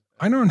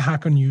 Einar and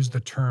Hauken use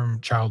the term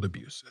child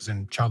abuse, as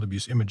in child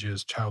abuse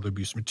images, child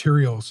abuse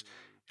materials,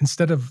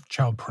 instead of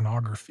child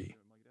pornography.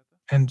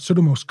 And so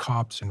do most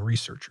cops and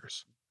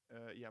researchers.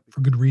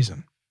 For good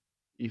reason.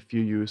 If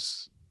you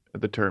use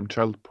the term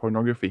child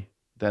pornography,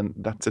 then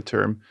that's a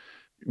term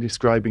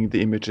describing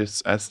the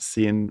images as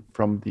seen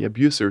from the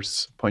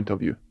abuser's point of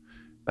view.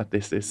 That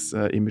this is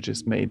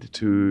images made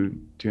to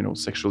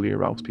sexually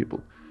arouse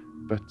people.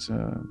 But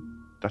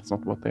that's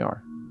not what they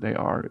are. They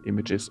are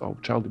images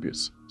of child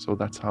abuse. So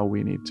that's how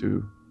we need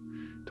to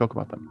talk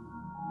about them.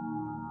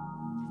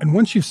 And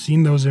once you've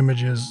seen those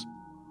images,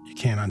 you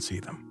can't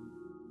unsee them.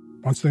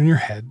 Once they're in your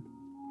head,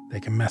 they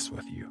can mess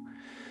with you.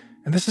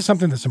 And this is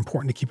something that's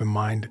important to keep in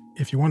mind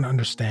if you want to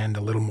understand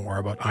a little more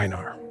about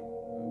Einar.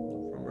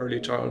 From early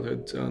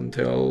childhood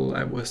until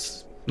I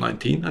was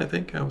 19, I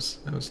think. I was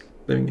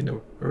living in a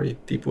very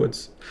deep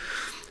woods.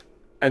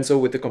 And so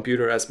with the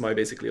computer as my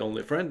basically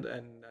only friend.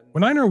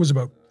 When Einar was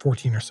about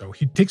 14 or so,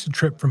 he takes a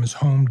trip from his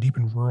home deep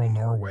in rural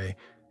Norway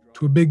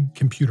to a big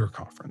computer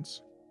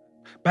conference.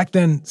 Back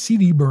then,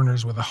 CD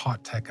burners were the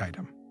hot tech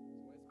item.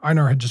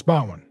 Einar had just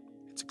bought one.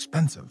 It's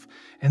expensive.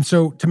 And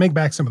so to make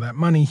back some of that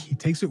money, he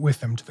takes it with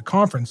him to the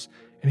conference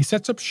and he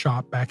sets up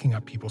shop backing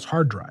up people's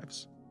hard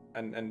drives.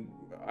 And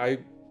I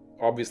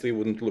obviously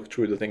wouldn't look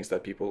through the things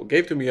that people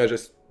gave to me. I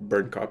just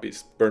burned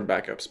copies, burned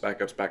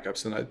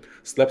backups. And I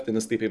slept in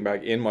a sleeping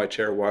bag in my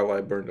chair while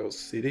I burned those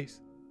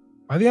CDs.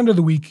 By the end of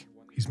the week,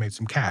 he's made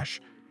some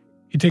cash.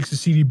 He takes the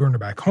CD burner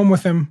back home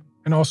with him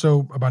and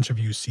also a bunch of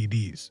used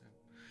CDs.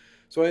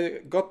 So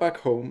I got back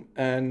home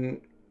and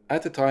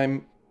at the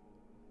time,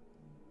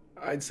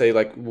 I'd say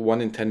like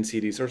 1 in 10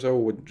 CDs or so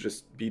would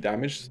just be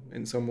damaged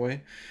in some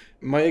way.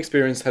 My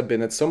experience had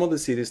been that some of the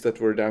CDs that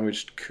were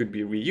damaged could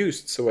be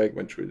reused. So I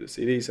went through the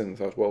CDs and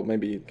thought, well,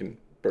 maybe you can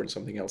burn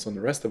something else on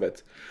the rest of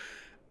it.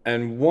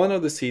 And one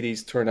of the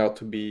CDs turned out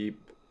to be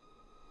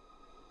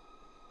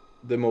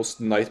the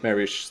most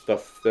nightmarish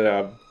stuff that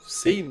I've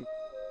seen.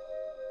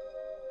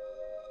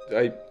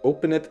 I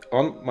open it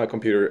on my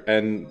computer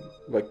and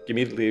like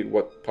immediately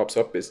what pops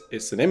up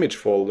is an image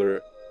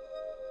folder.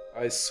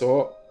 I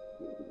saw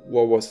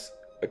what was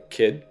a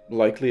kid,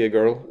 likely a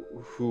girl,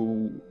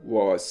 who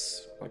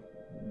was like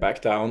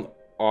back down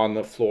on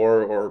the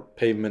floor or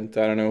pavement,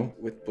 I don't know,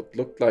 with what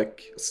looked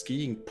like a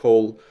skiing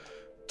pole,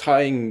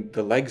 tying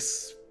the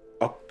legs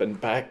up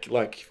and back,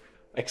 like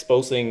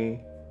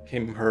exposing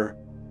him, her.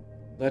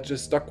 That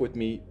just stuck with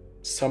me,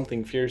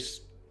 something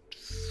fierce,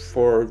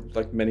 for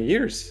like many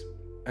years.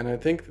 And I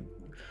think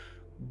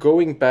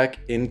going back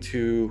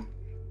into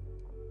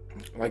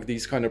like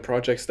these kind of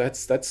projects, that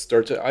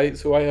started. I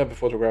have a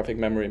photographic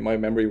memory. My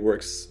memory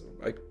works.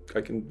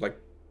 I can like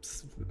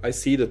I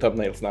see the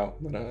thumbnails now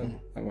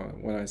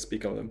when I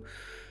speak of them.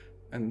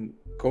 And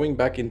going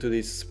back into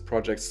these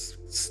projects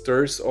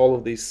stirs all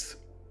of these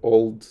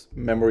old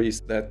memories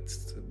that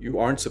you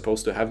aren't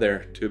supposed to have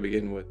there to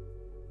begin with.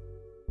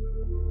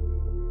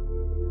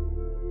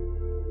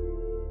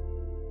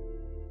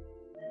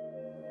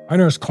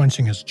 Einar's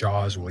clenching his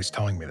jaws while he's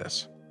telling me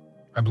this.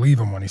 I believe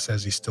him when he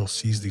says he still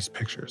sees these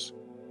pictures.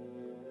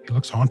 He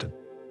looks haunted.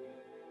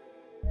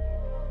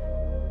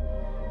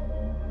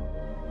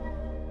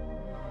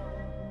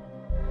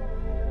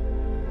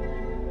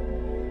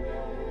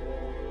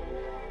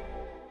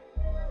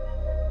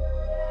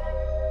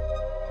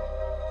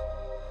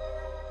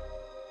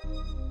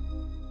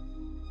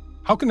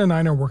 Hauken and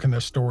Einar work on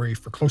this story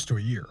for close to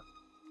a year.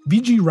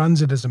 VG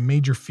runs it as a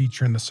major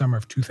feature in the summer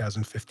of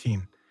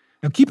 2015.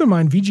 Now keep in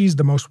mind, VG is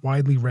the most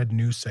widely read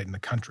news site in the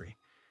country.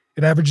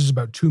 It averages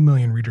about 2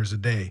 million readers a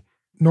day.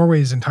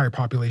 Norway's entire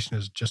population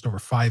is just over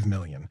 5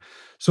 million.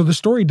 So the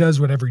story does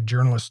what every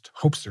journalist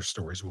hopes their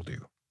stories will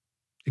do.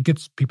 It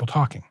gets people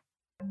talking.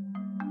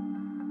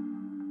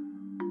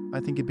 I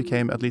think it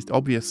became at least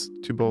obvious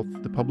to both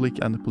the public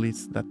and the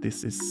police that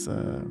this is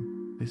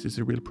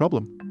a real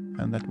problem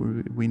and that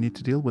we need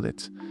to deal with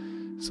it.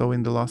 So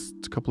in the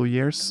last couple of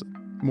years,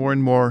 more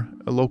and more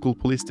local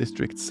police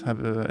districts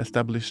have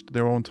established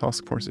their own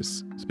task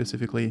forces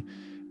specifically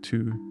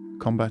to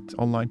combat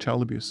online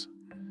child abuse.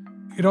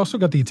 It also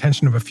got the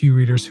attention of a few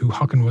readers who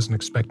Håkon wasn't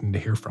expecting to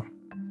hear from.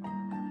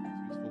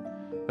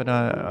 But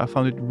I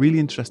found it really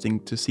interesting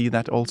to see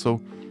that also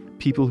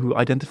people who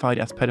identified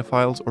as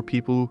pedophiles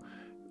or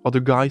other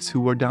guys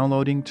who were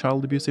downloading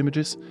child abuse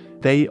images,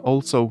 they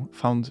also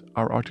found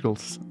our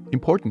articles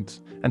important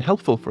and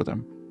helpful for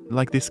them.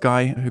 Like this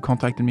guy who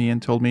contacted me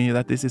and told me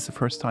that this is the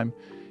first time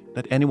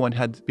that anyone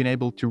had been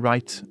able to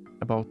write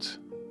about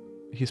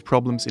his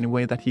problems in a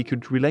way that he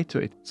could relate to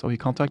it. So he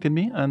contacted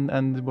me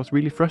and was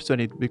really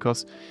frustrated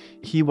because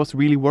he was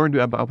really worried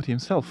about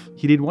himself.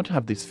 He didn't want to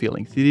have these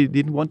feelings. He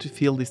didn't want to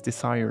feel these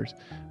desires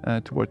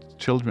towards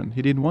children.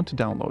 He didn't want to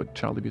download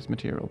child abuse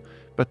material.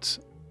 But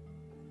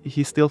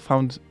he still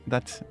found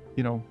that,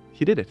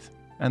 he did it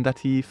and that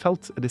he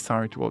felt a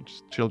desire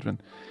towards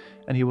children.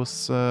 And he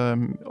was,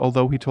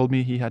 although he told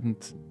me he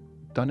hadn't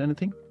done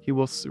anything, he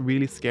was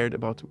really scared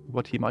about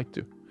what he might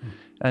do.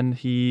 And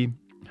he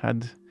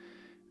had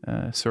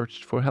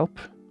searched for help.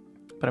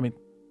 But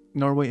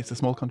Norway is a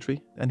small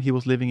country and he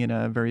was living in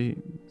a very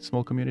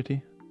small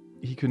community.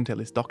 He couldn't tell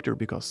his doctor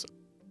because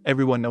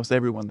everyone knows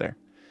everyone there.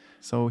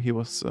 So he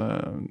was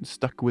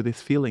stuck with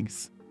his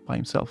feelings by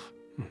himself.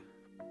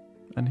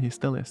 And he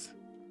still is.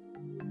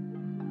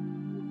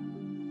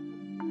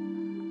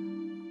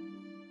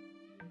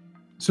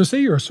 So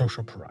say you're a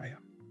social pariah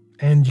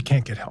and you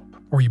can't get help,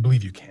 or you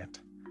believe you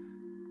can't.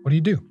 What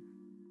do?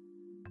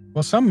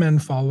 Well, some men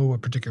follow a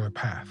particular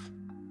path.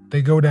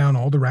 They go down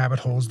all the rabbit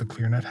holes the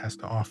ClearNet has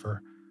to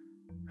offer,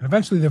 and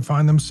eventually they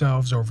find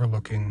themselves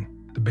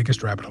overlooking the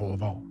biggest rabbit hole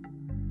of all.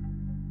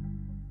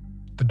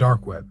 The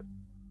dark web.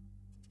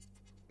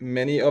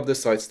 Many of the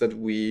sites that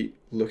we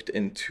looked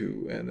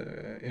into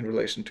in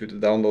relation to the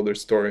downloader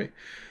story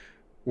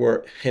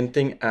were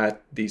hinting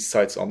at these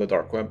sites on the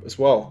dark web as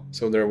well.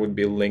 So there would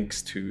be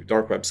links to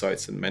dark web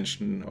sites and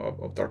mention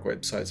of dark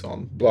web sites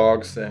on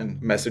blogs and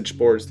message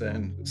boards.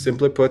 And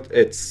simply put,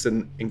 it's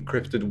an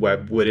encrypted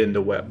web within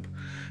the web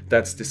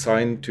that's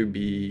designed to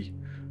be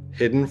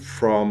hidden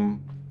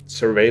from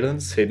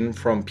surveillance, hidden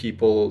from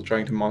people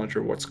trying to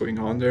monitor what's going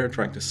on there,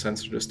 trying to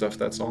censor the stuff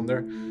that's on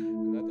there.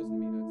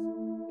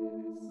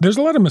 There's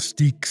a lot of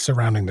mystique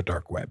surrounding the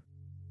dark web,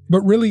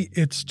 but really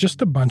it's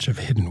just a bunch of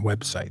hidden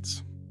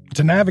websites.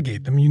 To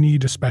navigate them, you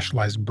need a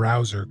specialized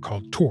browser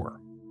called Tor.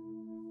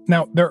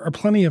 Now, there are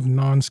plenty of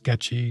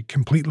non-sketchy,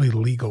 completely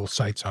legal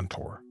sites on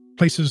Tor.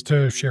 Places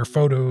to share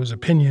photos,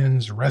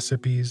 opinions,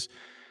 recipes,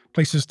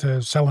 places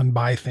to sell and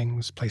buy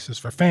things, places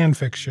for fan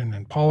fiction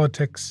and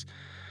politics.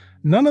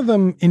 None of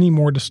them any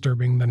more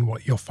disturbing than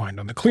what you'll find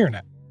on the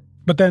ClearNet.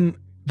 But then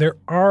there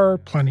are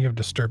plenty of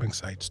disturbing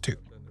sites too.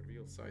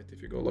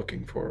 If you go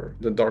looking for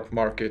the dark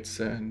markets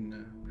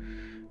and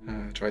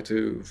try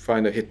to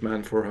find a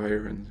hitman for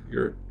hire, and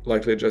you're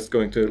likely just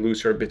going to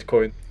lose your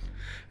Bitcoin.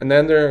 And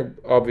then there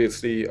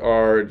obviously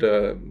are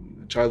the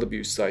child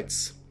abuse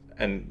sites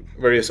and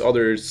various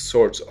other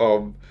sorts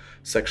of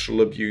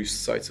sexual abuse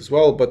sites as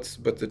well. But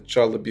the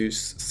child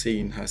abuse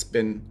scene has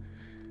been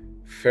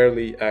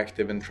fairly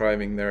active and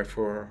thriving there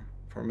for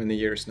many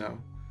years now.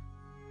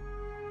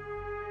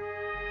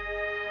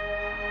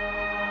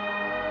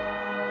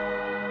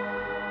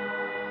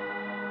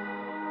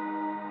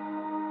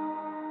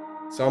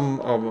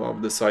 Some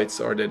of the sites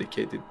are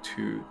dedicated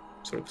to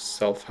sort of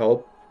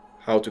self-help,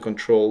 how to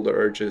control the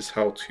urges,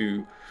 how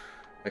to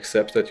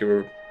accept that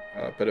you're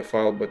a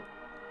pedophile, but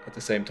at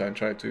the same time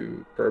try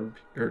to curb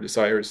your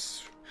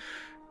desires.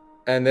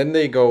 And then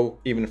they go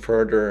even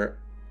further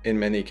in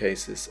many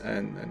cases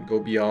and go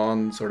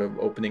beyond sort of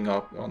opening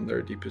up on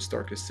their deepest,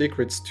 darkest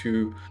secrets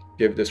to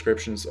give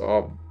descriptions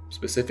of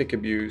specific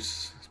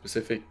abuse,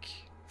 specific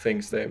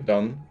things they've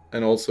done,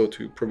 and also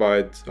to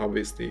provide,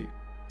 obviously,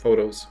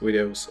 photos,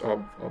 videos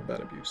of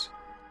that abuse.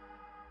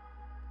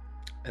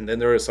 And then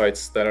there are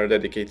sites that are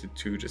dedicated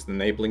to just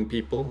enabling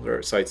people. There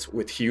are sites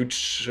with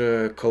huge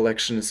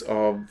collections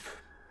of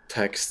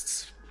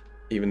texts,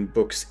 even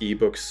books,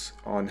 ebooks,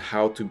 on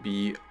how to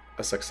be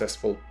a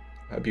successful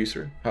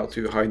abuser, how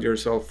to hide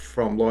yourself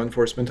from law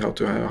enforcement, how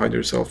to hide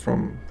yourself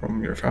from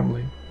your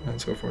family,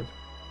 and so forth.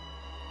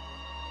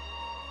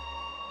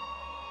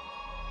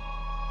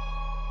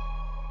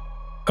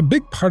 A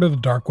big part of the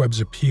dark web's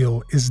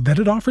appeal is that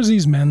it offers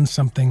these men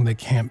something they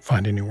can't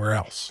find anywhere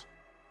else.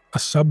 A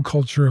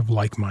subculture of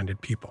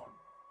like-minded people.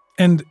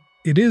 And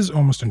it is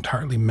almost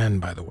entirely men,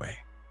 by the way.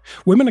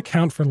 Women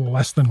account for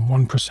less than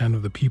 1%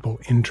 of the people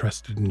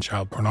interested in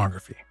child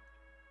pornography.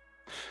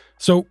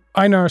 So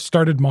Einar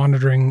started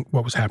monitoring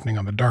what was happening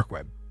on the dark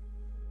web.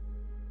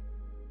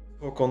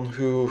 Håkon,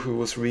 who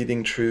was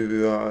reading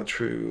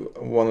through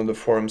one of the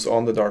forums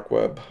on the dark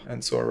web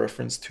and saw a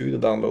reference to the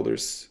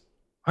downloaders.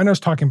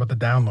 Einar's talking about the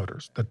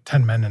downloaders, the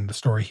 10 men in the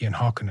story he and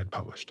Håkon had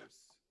published.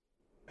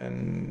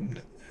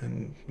 And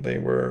they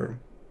were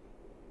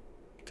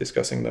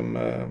discussing them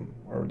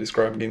or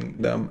describing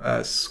them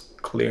as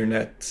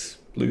ClearNet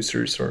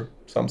losers or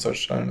some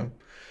such. I don't know.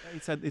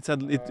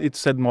 It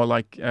said more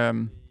like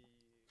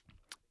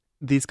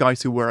these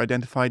guys who were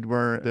identified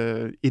were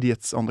the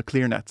idiots on the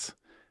ClearNet,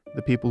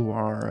 the people who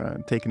are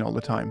taken all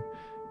the time.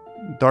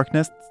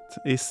 Darknet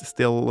is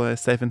still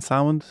safe and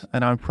sound,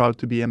 and I'm proud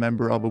to be a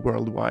member of a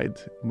worldwide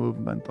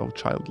movement of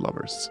child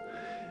lovers.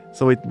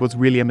 So it was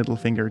really a middle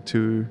finger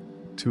to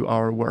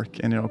our work,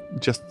 and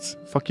just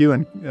fuck you,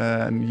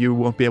 and you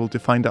won't be able to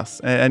find us.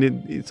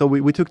 And so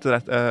we took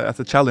that as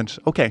a challenge.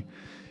 Okay,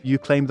 you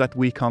claim that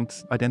we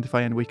can't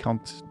identify and we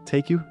can't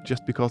take you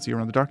just because you're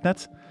on the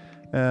darknet.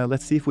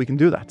 Let's see if we can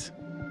do that.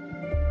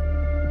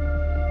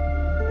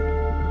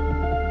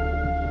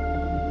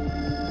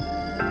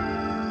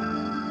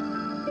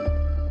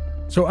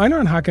 So Einar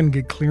and Håkon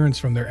get clearance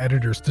from their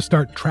editors to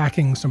start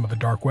tracking some of the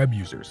dark web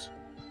users.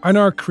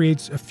 Einar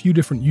creates a few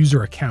different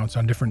user accounts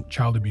on different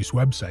child abuse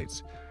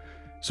websites.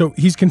 So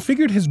he's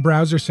configured his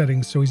browser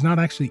settings so he's not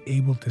actually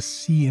able to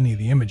see any of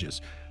the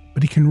images,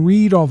 but he can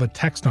read all the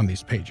text on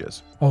these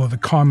pages, all of the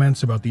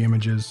comments about the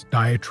images,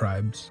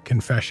 diatribes,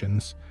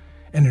 confessions.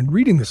 And in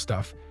reading this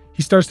stuff,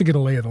 he starts to get a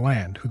lay of the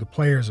land, who the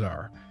players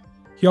are.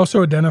 He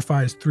also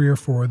identifies 3 or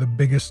 4 of the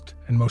biggest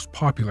and most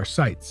popular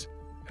sites.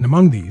 And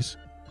among these,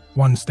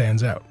 one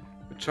stands out.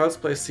 Child's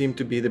Play seemed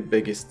to be the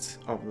biggest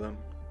of them.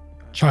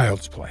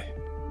 Child's Play.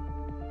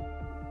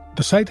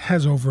 The site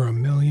has over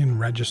 1 million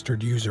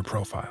registered user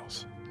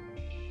profiles.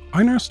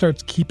 Einar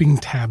starts keeping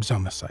tabs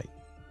on the site.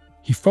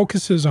 He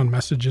focuses on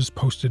messages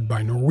posted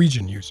by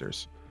Norwegian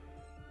users.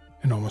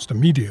 And almost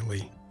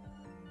immediately,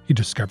 he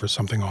discovers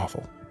something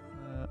awful.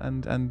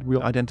 And we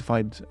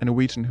identified a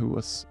Norwegian who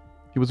was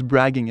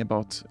bragging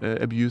about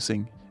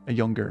abusing a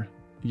younger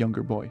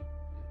boy.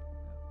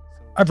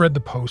 I've read the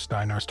post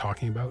Einar's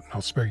talking about, and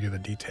I'll spare you the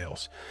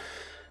details.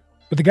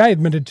 But the guy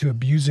admitted to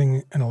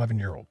abusing an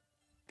 11-year-old,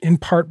 in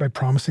part by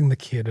promising the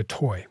kid a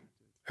toy,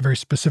 a very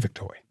specific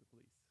toy.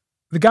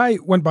 The guy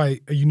went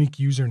by a unique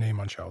username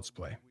on Child's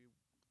Play.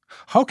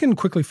 Håkon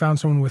quickly found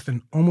someone with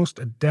an almost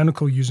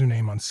identical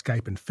username on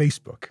Skype and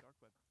Facebook.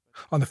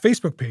 On the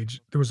Facebook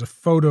page, there was a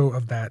photo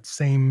of that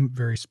same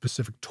very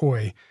specific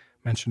toy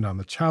mentioned on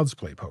the Child's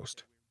Play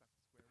post.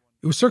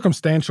 It was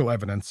circumstantial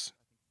evidence,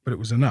 but it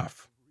was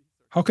enough.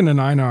 Håkon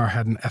and Einar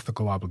had an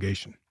ethical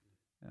obligation.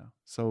 Yeah.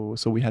 So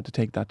we had to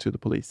take that to the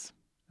police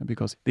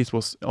because this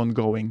was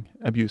ongoing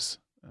abuse.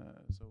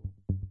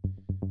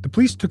 The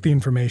police took the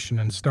information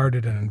and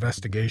started an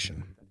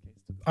investigation.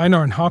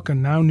 Einar and Håkon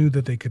now knew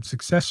that they could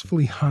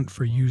successfully hunt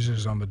for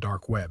users on the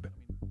dark web.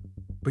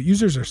 But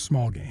users are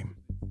small game.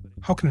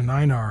 Håkon and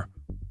Einar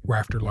were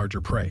after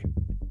larger prey.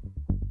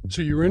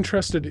 So you were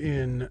interested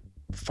in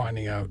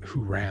finding out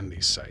who ran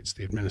these sites,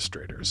 the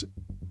administrators.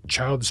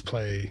 Child's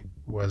Play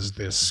was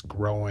this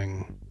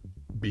growing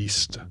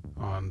beast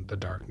on the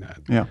darknet.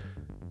 Yeah.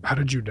 How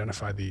did you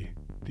identify the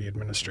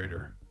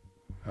administrator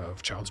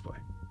of Child's Play?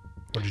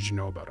 What did you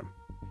know about him?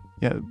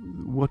 Yeah,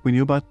 what we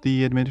knew about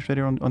the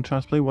administrator on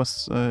Child's Play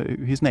was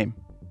his name.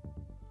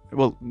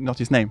 Well, not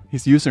his name,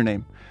 his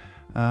username,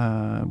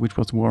 which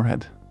was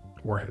Warhead.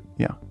 Warhead.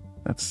 Yeah,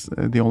 that's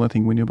the only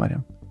thing we knew about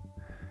him.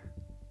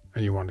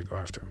 And you wanted to go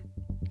after him?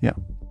 Yeah.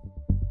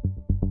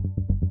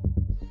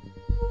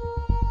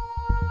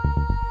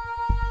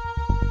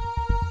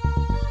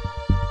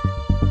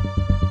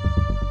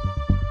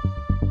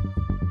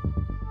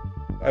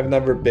 I've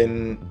never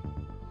been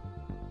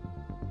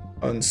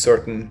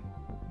uncertain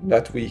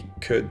that we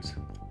could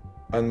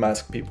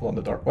unmask people on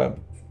the dark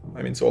web.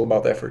 I mean, it's all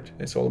about effort.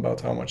 It's all about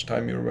how much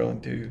time you're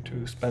willing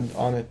to spend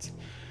on it.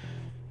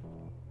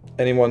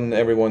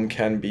 Everyone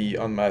can be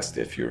unmasked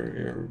if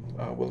you're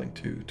willing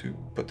to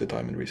put the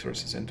time and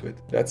resources into it.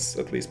 That's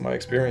at least my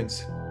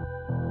experience.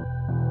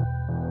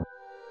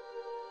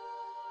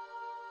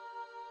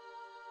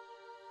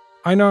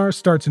 Einar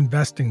starts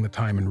investing the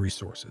time and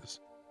resources.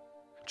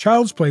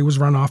 Child's Play was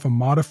run off a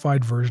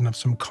modified version of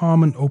some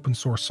common open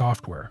source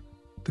software,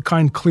 the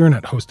kind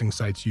ClearNet hosting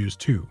sites use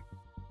too,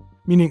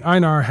 meaning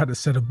Einar had a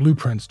set of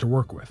blueprints to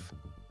work with.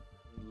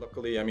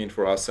 Luckily, I mean,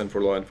 for us and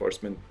for law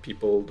enforcement,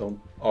 people don't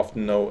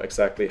often know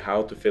exactly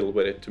how to fiddle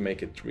with it to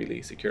make it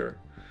really secure.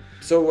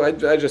 So I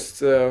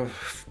just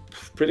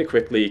pretty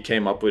quickly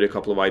came up with a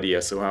couple of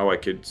ideas of how I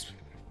could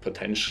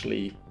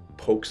potentially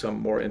poke some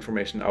more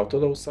information out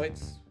of those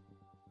sites.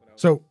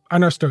 So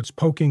Einar starts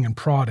poking and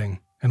prodding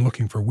and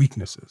looking for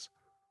weaknesses.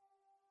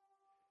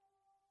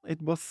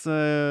 It was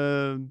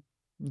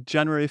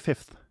January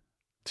 5th,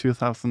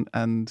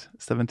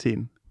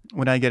 2017,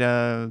 when I get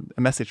a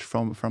message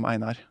from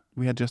Einar.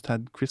 We had just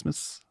had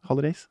Christmas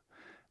holidays,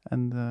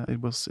 and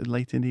it was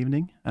late in the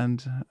evening,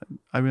 and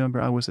I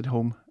remember I was at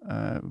home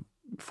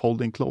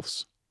folding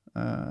clothes.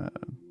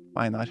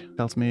 Einar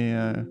tells me,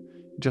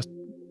 just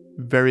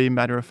very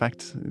matter of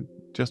fact,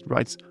 just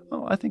writes,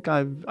 "Oh, I think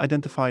I've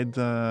identified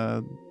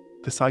the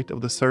site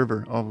of the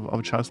server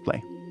of Child's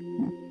Play."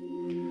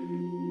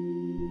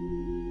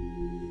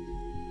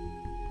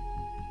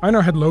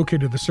 Einar had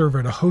located the server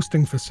at a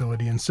hosting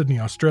facility in Sydney,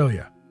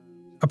 Australia,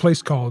 a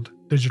place called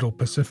Digital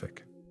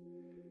Pacific.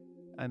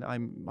 And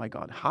my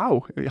God,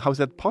 how is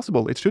that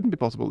possible? It shouldn't be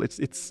possible.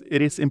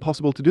 It is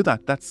impossible to do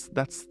that.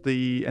 That's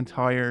the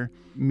entire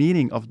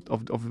meaning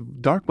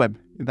of dark web,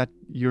 that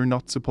you're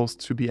not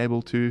supposed to be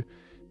able to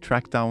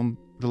track down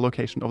the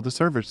location of the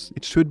servers.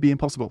 It should be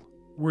impossible.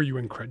 Were you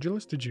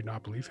incredulous? Did you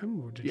not believe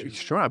him? Or did you...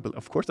 Sure,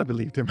 of course I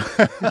believed him.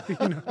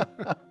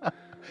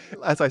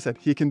 As I said,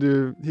 he can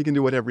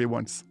do whatever he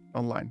wants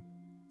online.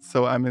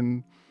 So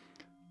I'm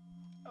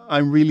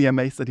really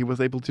amazed that he was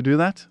able to do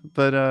that,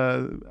 but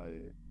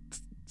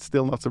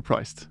still not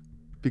surprised,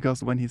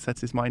 because when he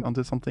sets his mind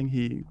onto something,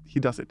 he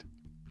does it.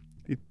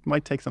 It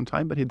might take some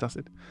time, but he does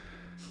it.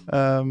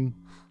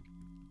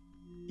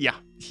 Yeah,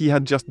 he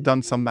had just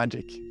done some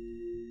magic.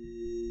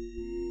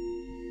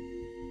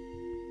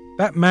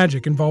 That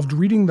magic involved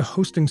reading the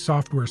hosting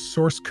software's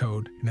source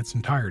code in its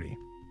entirety.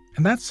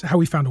 And that's how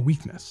he found a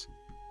weakness.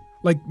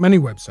 Like many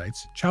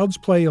websites, Child's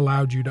Play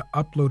allowed you to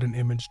upload an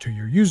image to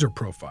your user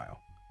profile.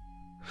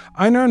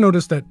 Einar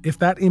noticed that if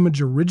that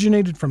image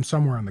originated from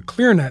somewhere on the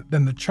ClearNet,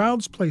 then the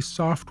Child's Play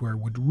software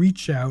would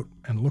reach out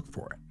and look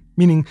for it,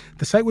 meaning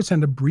the site would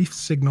send a brief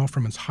signal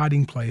from its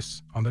hiding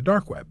place on the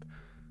dark web.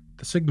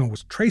 The signal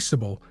was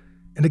traceable,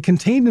 and it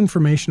contained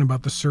information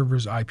about the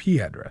server's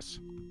IP address.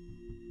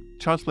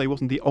 Child's Play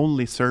wasn't the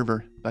only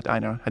server that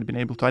Einar had been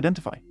able to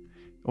identify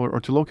or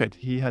to locate.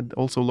 He had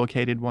also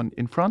located one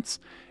in France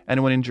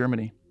and one in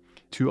Germany,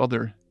 2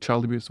 other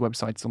child abuse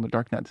websites on the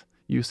darknet,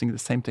 using the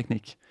same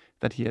technique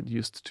that he had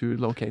used to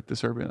locate the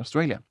server in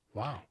Australia.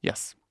 Wow.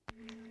 Yes.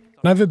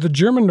 Neither the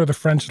German nor the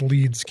French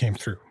leads came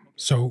through,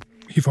 so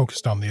he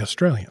focused on the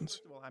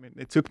Australians. Well, I mean,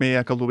 it took me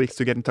a couple of weeks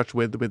to get in touch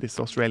with this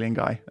Australian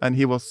guy, and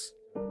he was,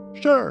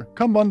 sure,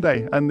 come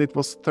Monday, and it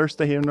was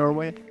Thursday here in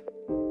Norway.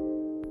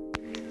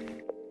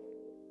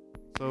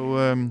 So,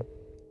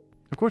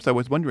 of course, I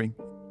was wondering,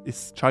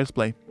 is Child's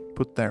Play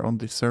put there on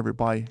this server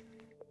by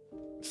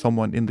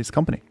someone in this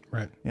company?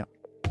 Right. Yeah.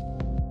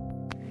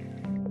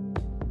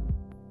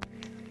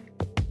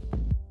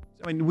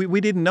 I mean,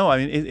 we didn't know. I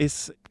mean,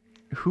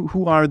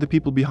 who are the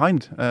people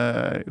behind?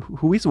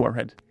 Who is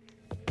Warhead?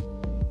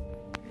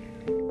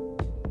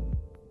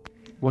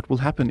 What will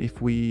happen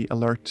if we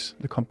alert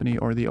the company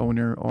or the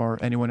owner or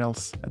anyone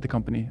else at the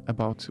company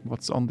about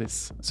what's on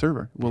this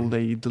server? Will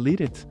they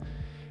delete it?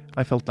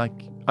 I felt like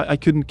I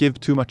couldn't give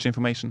too much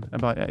information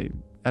about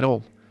at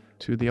all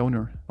to the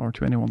owner or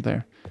to anyone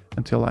there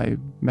until I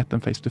met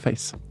them face to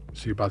face.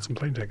 So you bought some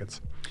plane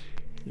tickets?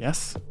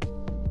 Yes.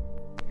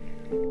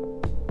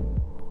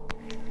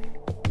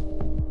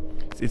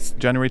 It's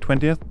January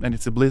 20th and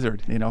it's a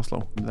blizzard in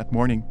Oslo that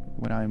morning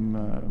when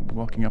I'm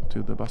walking up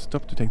to the bus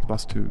stop to take the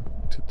bus to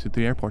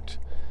the airport.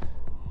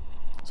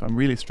 So I'm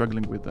really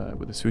struggling with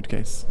the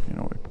suitcase, you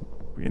know,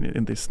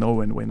 in the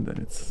snow and wind, and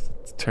it's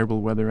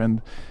terrible weather.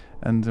 And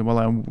while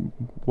I'm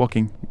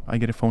walking, I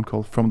get a phone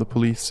call from the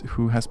police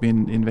who has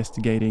been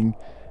investigating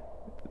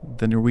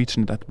the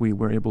Norwegian that we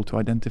were able to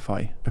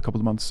identify a couple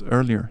of months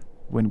earlier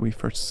when we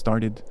first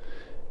started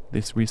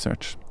this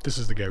research. This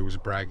is the guy who was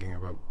bragging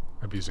about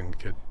abusing the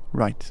kid.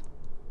 Right.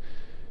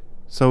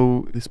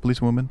 So this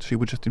policewoman, she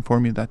would just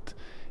inform me that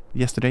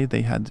yesterday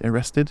they had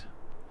arrested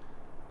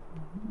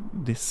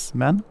this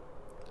man,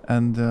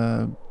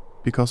 and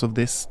because of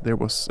this there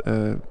was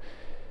a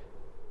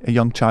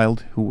young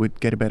child who would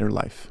get a better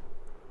life.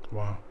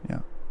 Wow.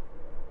 Yeah.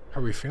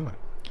 How are you feeling?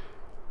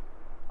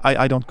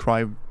 I don't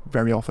cry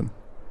very often,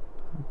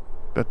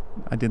 but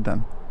I did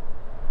then.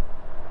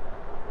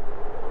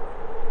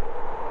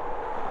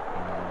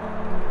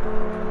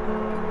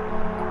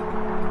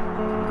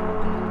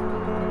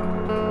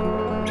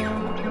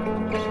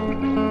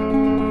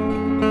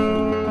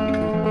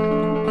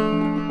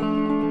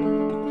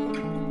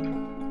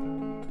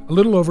 A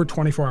little over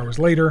 24 hours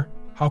later,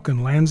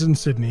 Håkon lands in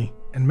Sydney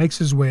and makes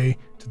his way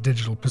to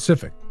Digital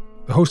Pacific,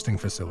 the hosting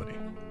facility.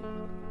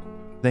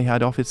 They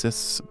had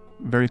offices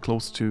very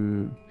close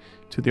to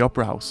the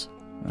Opera House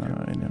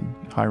in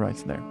a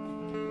high-rise there.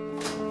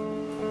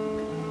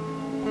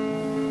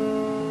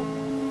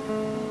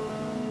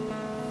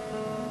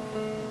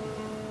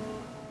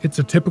 It's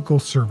a typical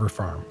server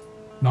farm,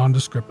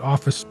 nondescript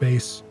office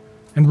space,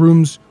 and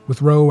rooms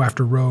with row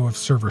after row of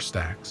server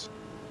stacks.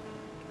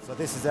 So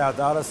this is our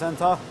data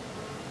center.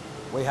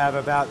 We have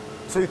about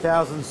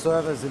 2,000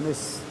 servers in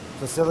this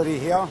facility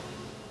here.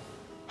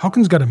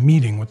 Håkon's got a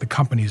meeting with the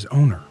company's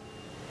owner,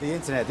 The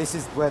internet, this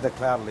is where the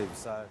cloud lives.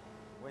 So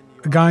when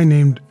you a guy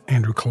named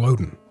Andrew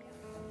Culloden.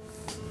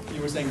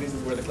 You were saying this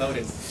is where the cloud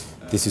is?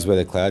 This is where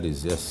the cloud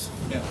is, yes.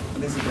 Yeah,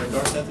 and this is where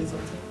Darknet is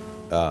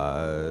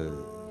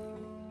also?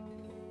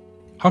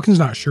 Håkon's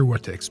not sure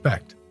what to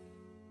expect.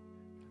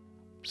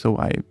 So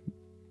I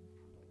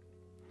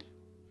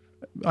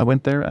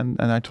went there and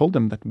I told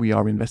them that we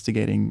are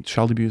investigating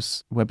child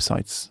abuse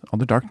websites on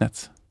the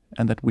darknet,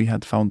 and that we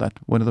had found that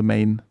one of the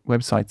main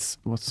websites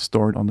was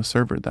stored on the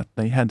server that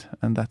they had,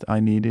 and that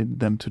I needed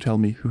them to tell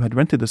me who had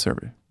rented the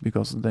server,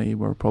 because they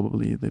were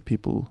probably the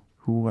people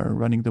who were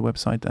running the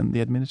website and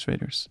the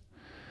administrators.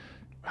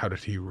 How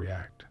did he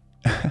react?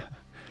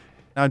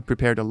 I'd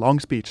prepared a long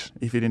speech.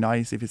 If he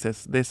denies, if he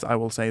says this, I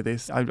will say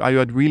this. I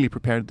had really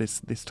prepared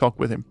this talk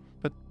with him.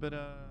 But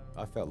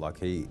I felt like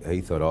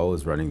he thought I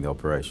was running the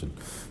operation.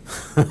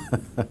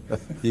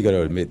 You got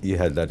to admit, you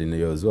had that in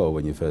you as well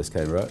when you first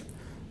came, right?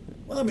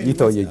 Well, I mean, you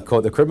thought you'd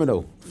caught the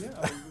criminal.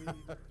 Yeah.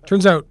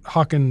 Turns out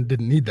Håkon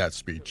didn't need that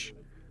speech.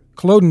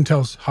 Culloden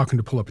tells Håkon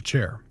to pull up a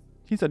chair.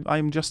 He said,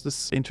 I'm just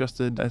as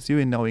interested as you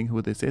in knowing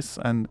who this is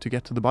and to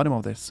get to the bottom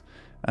of this.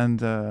 And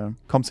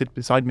come sit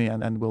beside me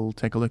and we'll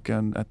take a look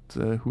at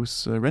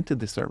who's rented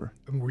this server.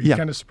 Were you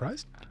kind of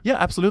surprised? Yeah,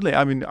 absolutely.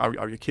 I mean,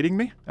 are you kidding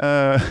me?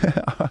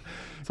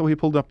 So he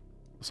pulled up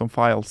some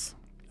files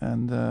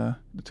and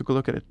took a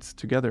look at it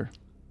together.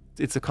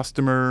 It's a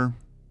customer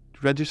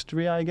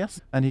registry, I guess.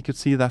 And he could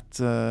see that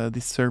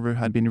this server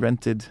had been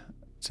rented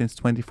since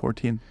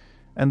 2014.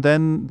 And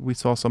then we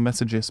saw some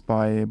messages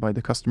by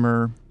the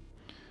customer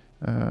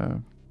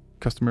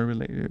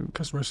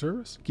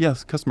service?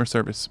 Yes, customer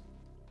service.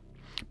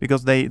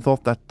 Because they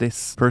thought that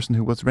this person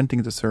who was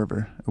renting the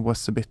server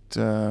was a bit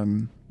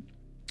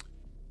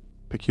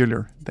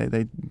peculiar.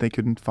 They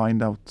couldn't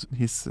find out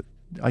his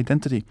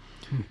identity.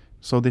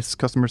 So this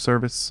customer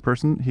service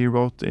person, he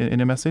wrote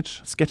in a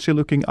message, sketchy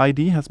looking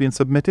ID has been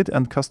submitted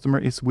and customer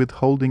is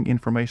withholding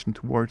information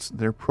towards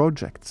their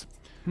project.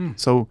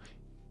 So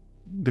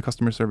the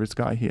customer service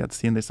guy, he had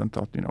seen this and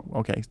thought,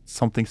 okay,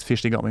 something's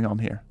fishy going on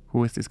here.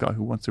 Who is this guy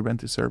who wants to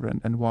rent this server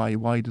and why?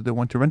 Why do they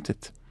want to rent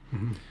it?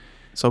 Mm-hmm.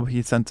 So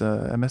he sent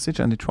a message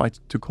and he tried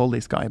to call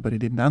this guy, but he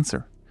didn't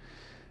answer.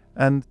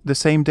 And the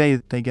same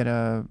day, they get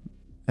an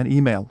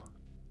email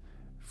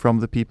from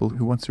the people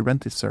who wants to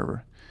rent this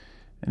server.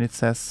 And it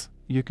says,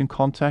 you can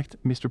contact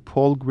Mr.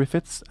 Paul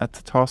Griffiths at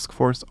Task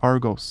Force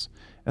Argos,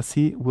 as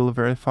he will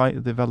verify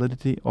the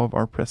validity of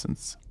our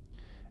presence.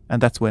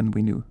 And that's when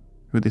we knew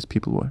who these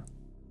people were.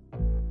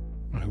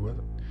 Who was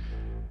it?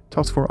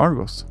 Task Force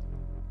Argos.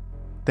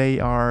 They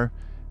are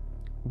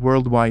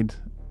worldwide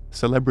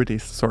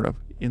celebrities, sort of,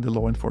 in the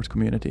law enforcement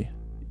community.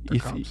 They're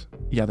cops?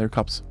 Yeah, they're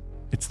cops.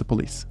 It's the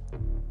police.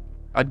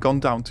 I'd gone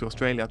down to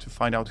Australia to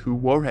find out who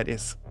Warhead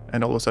is,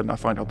 and all of a sudden I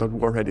find out that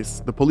Warhead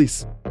is the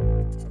police.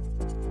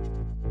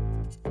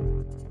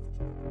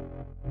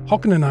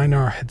 Håkon and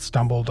Einar had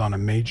stumbled on a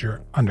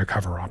major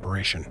undercover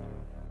operation.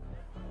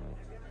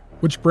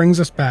 Which brings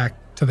us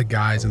back to the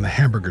guys in the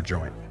hamburger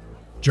joint,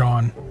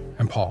 John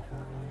and Paul.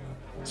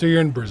 So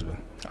you're in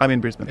Brisbane. I'm in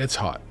Brisbane. It's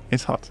hot.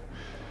 It's hot.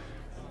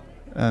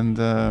 And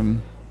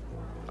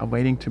I'm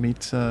waiting to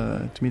meet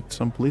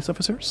some police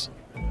officers.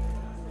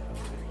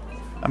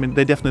 I mean,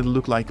 they definitely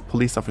look like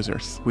police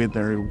officers with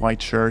their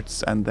white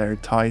shirts and their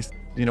ties.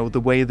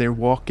 The way they're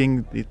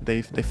walking,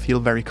 they feel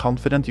very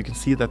confident. You can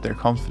see that they're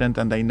confident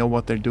and they know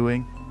what they're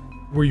doing.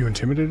 Were you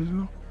intimidated at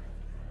all?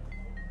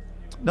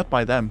 Not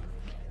by them,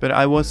 but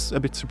I was a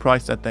bit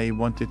surprised that they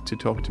wanted to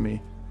talk to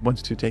me,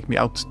 wanted to take me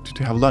out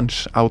to have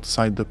lunch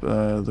outside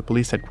the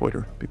police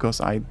headquarters, because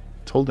I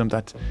told them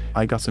that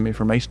I got some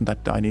information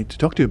that I need to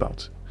talk to you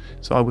about.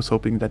 So I was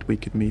hoping that we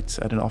could meet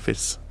at an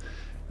office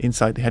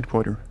inside the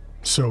headquarters.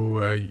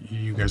 So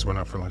you guys went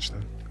out for lunch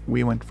then?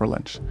 We went for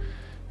lunch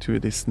to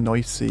this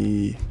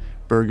noisy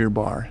burger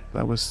bar.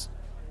 I was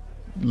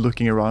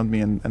looking around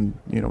me and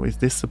is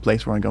this a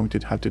place where I'm going to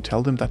have to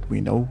tell them that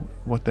we know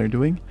what they're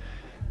doing?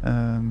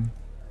 And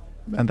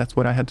that's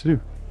what I had to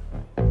do.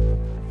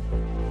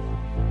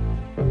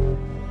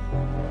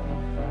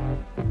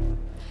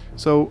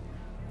 So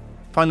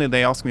finally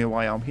they asked me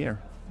why I'm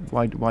here.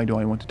 Why do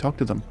I want to talk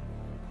to them?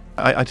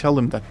 I tell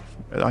them that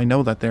I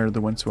know that they're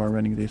the ones who are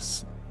running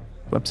this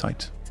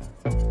website.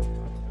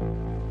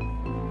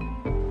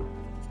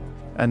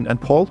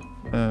 And Paul,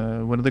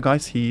 one of the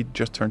guys, he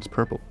just turns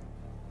purple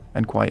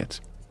and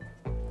quiet.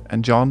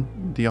 And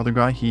John, the other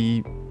guy,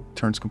 he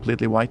turns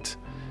completely white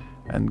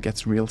and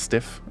gets real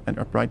stiff and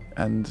upright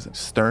and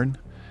stern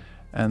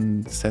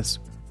and says,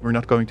 we're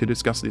not going to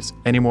discuss this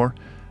anymore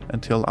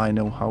until I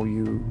know how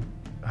you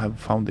have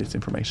found this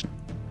information,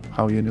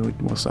 how you knew it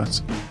was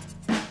us.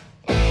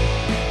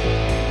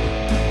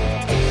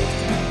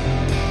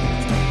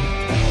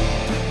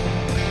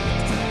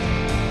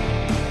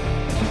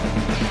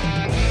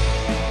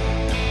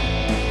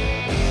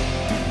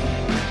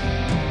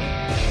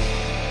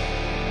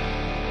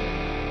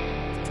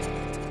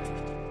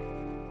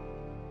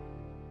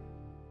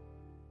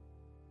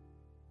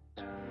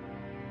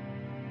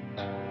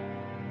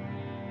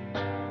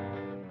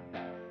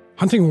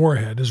 Hunting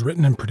Warhead is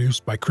written and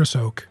produced by Chris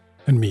Oake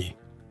and me,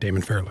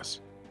 Damon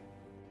Fairless.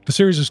 The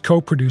series is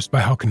co-produced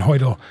by Håkon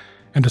Hoydal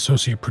and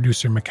associate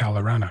producer Mikhail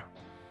Arana.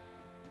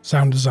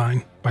 Sound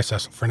design by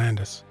Cecil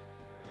Fernandez.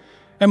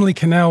 Emily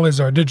Cannell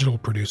is our digital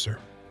producer.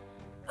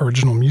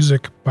 Original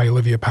music by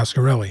Olivia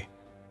Pasquarelli.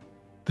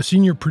 The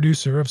senior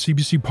producer of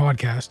CBC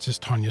Podcasts is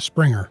Tanya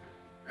Springer,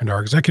 and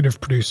our executive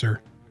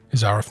producer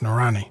is Arif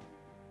Noorani.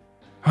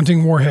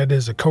 Hunting Warhead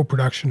is a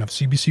co-production of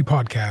CBC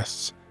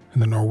Podcasts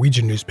and the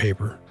Norwegian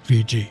newspaper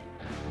VG.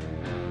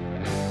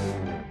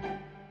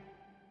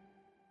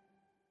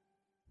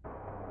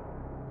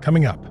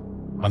 Coming up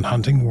on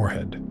Hunting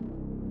Warhead.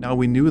 Now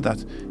we knew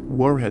that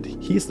Warhead,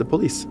 he's the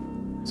police.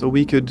 So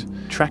we could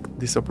track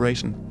this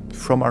operation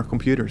from our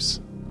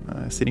computers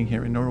sitting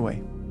here in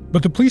Norway.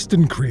 But the police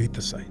didn't create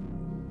the site.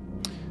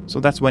 So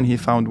that's when he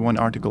found one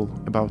article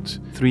about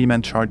 3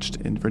 men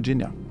charged in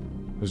Virginia.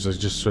 It was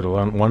just sort of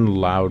one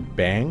loud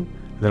bang.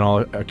 Then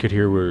all I could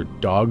hear were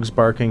dogs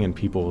barking and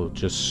people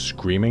just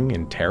screaming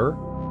in terror.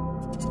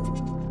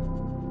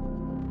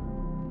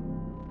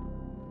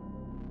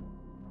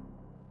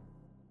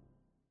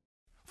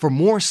 For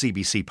more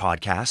CBC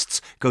podcasts,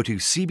 go to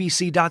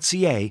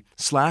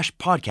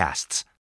cbc.ca/podcasts.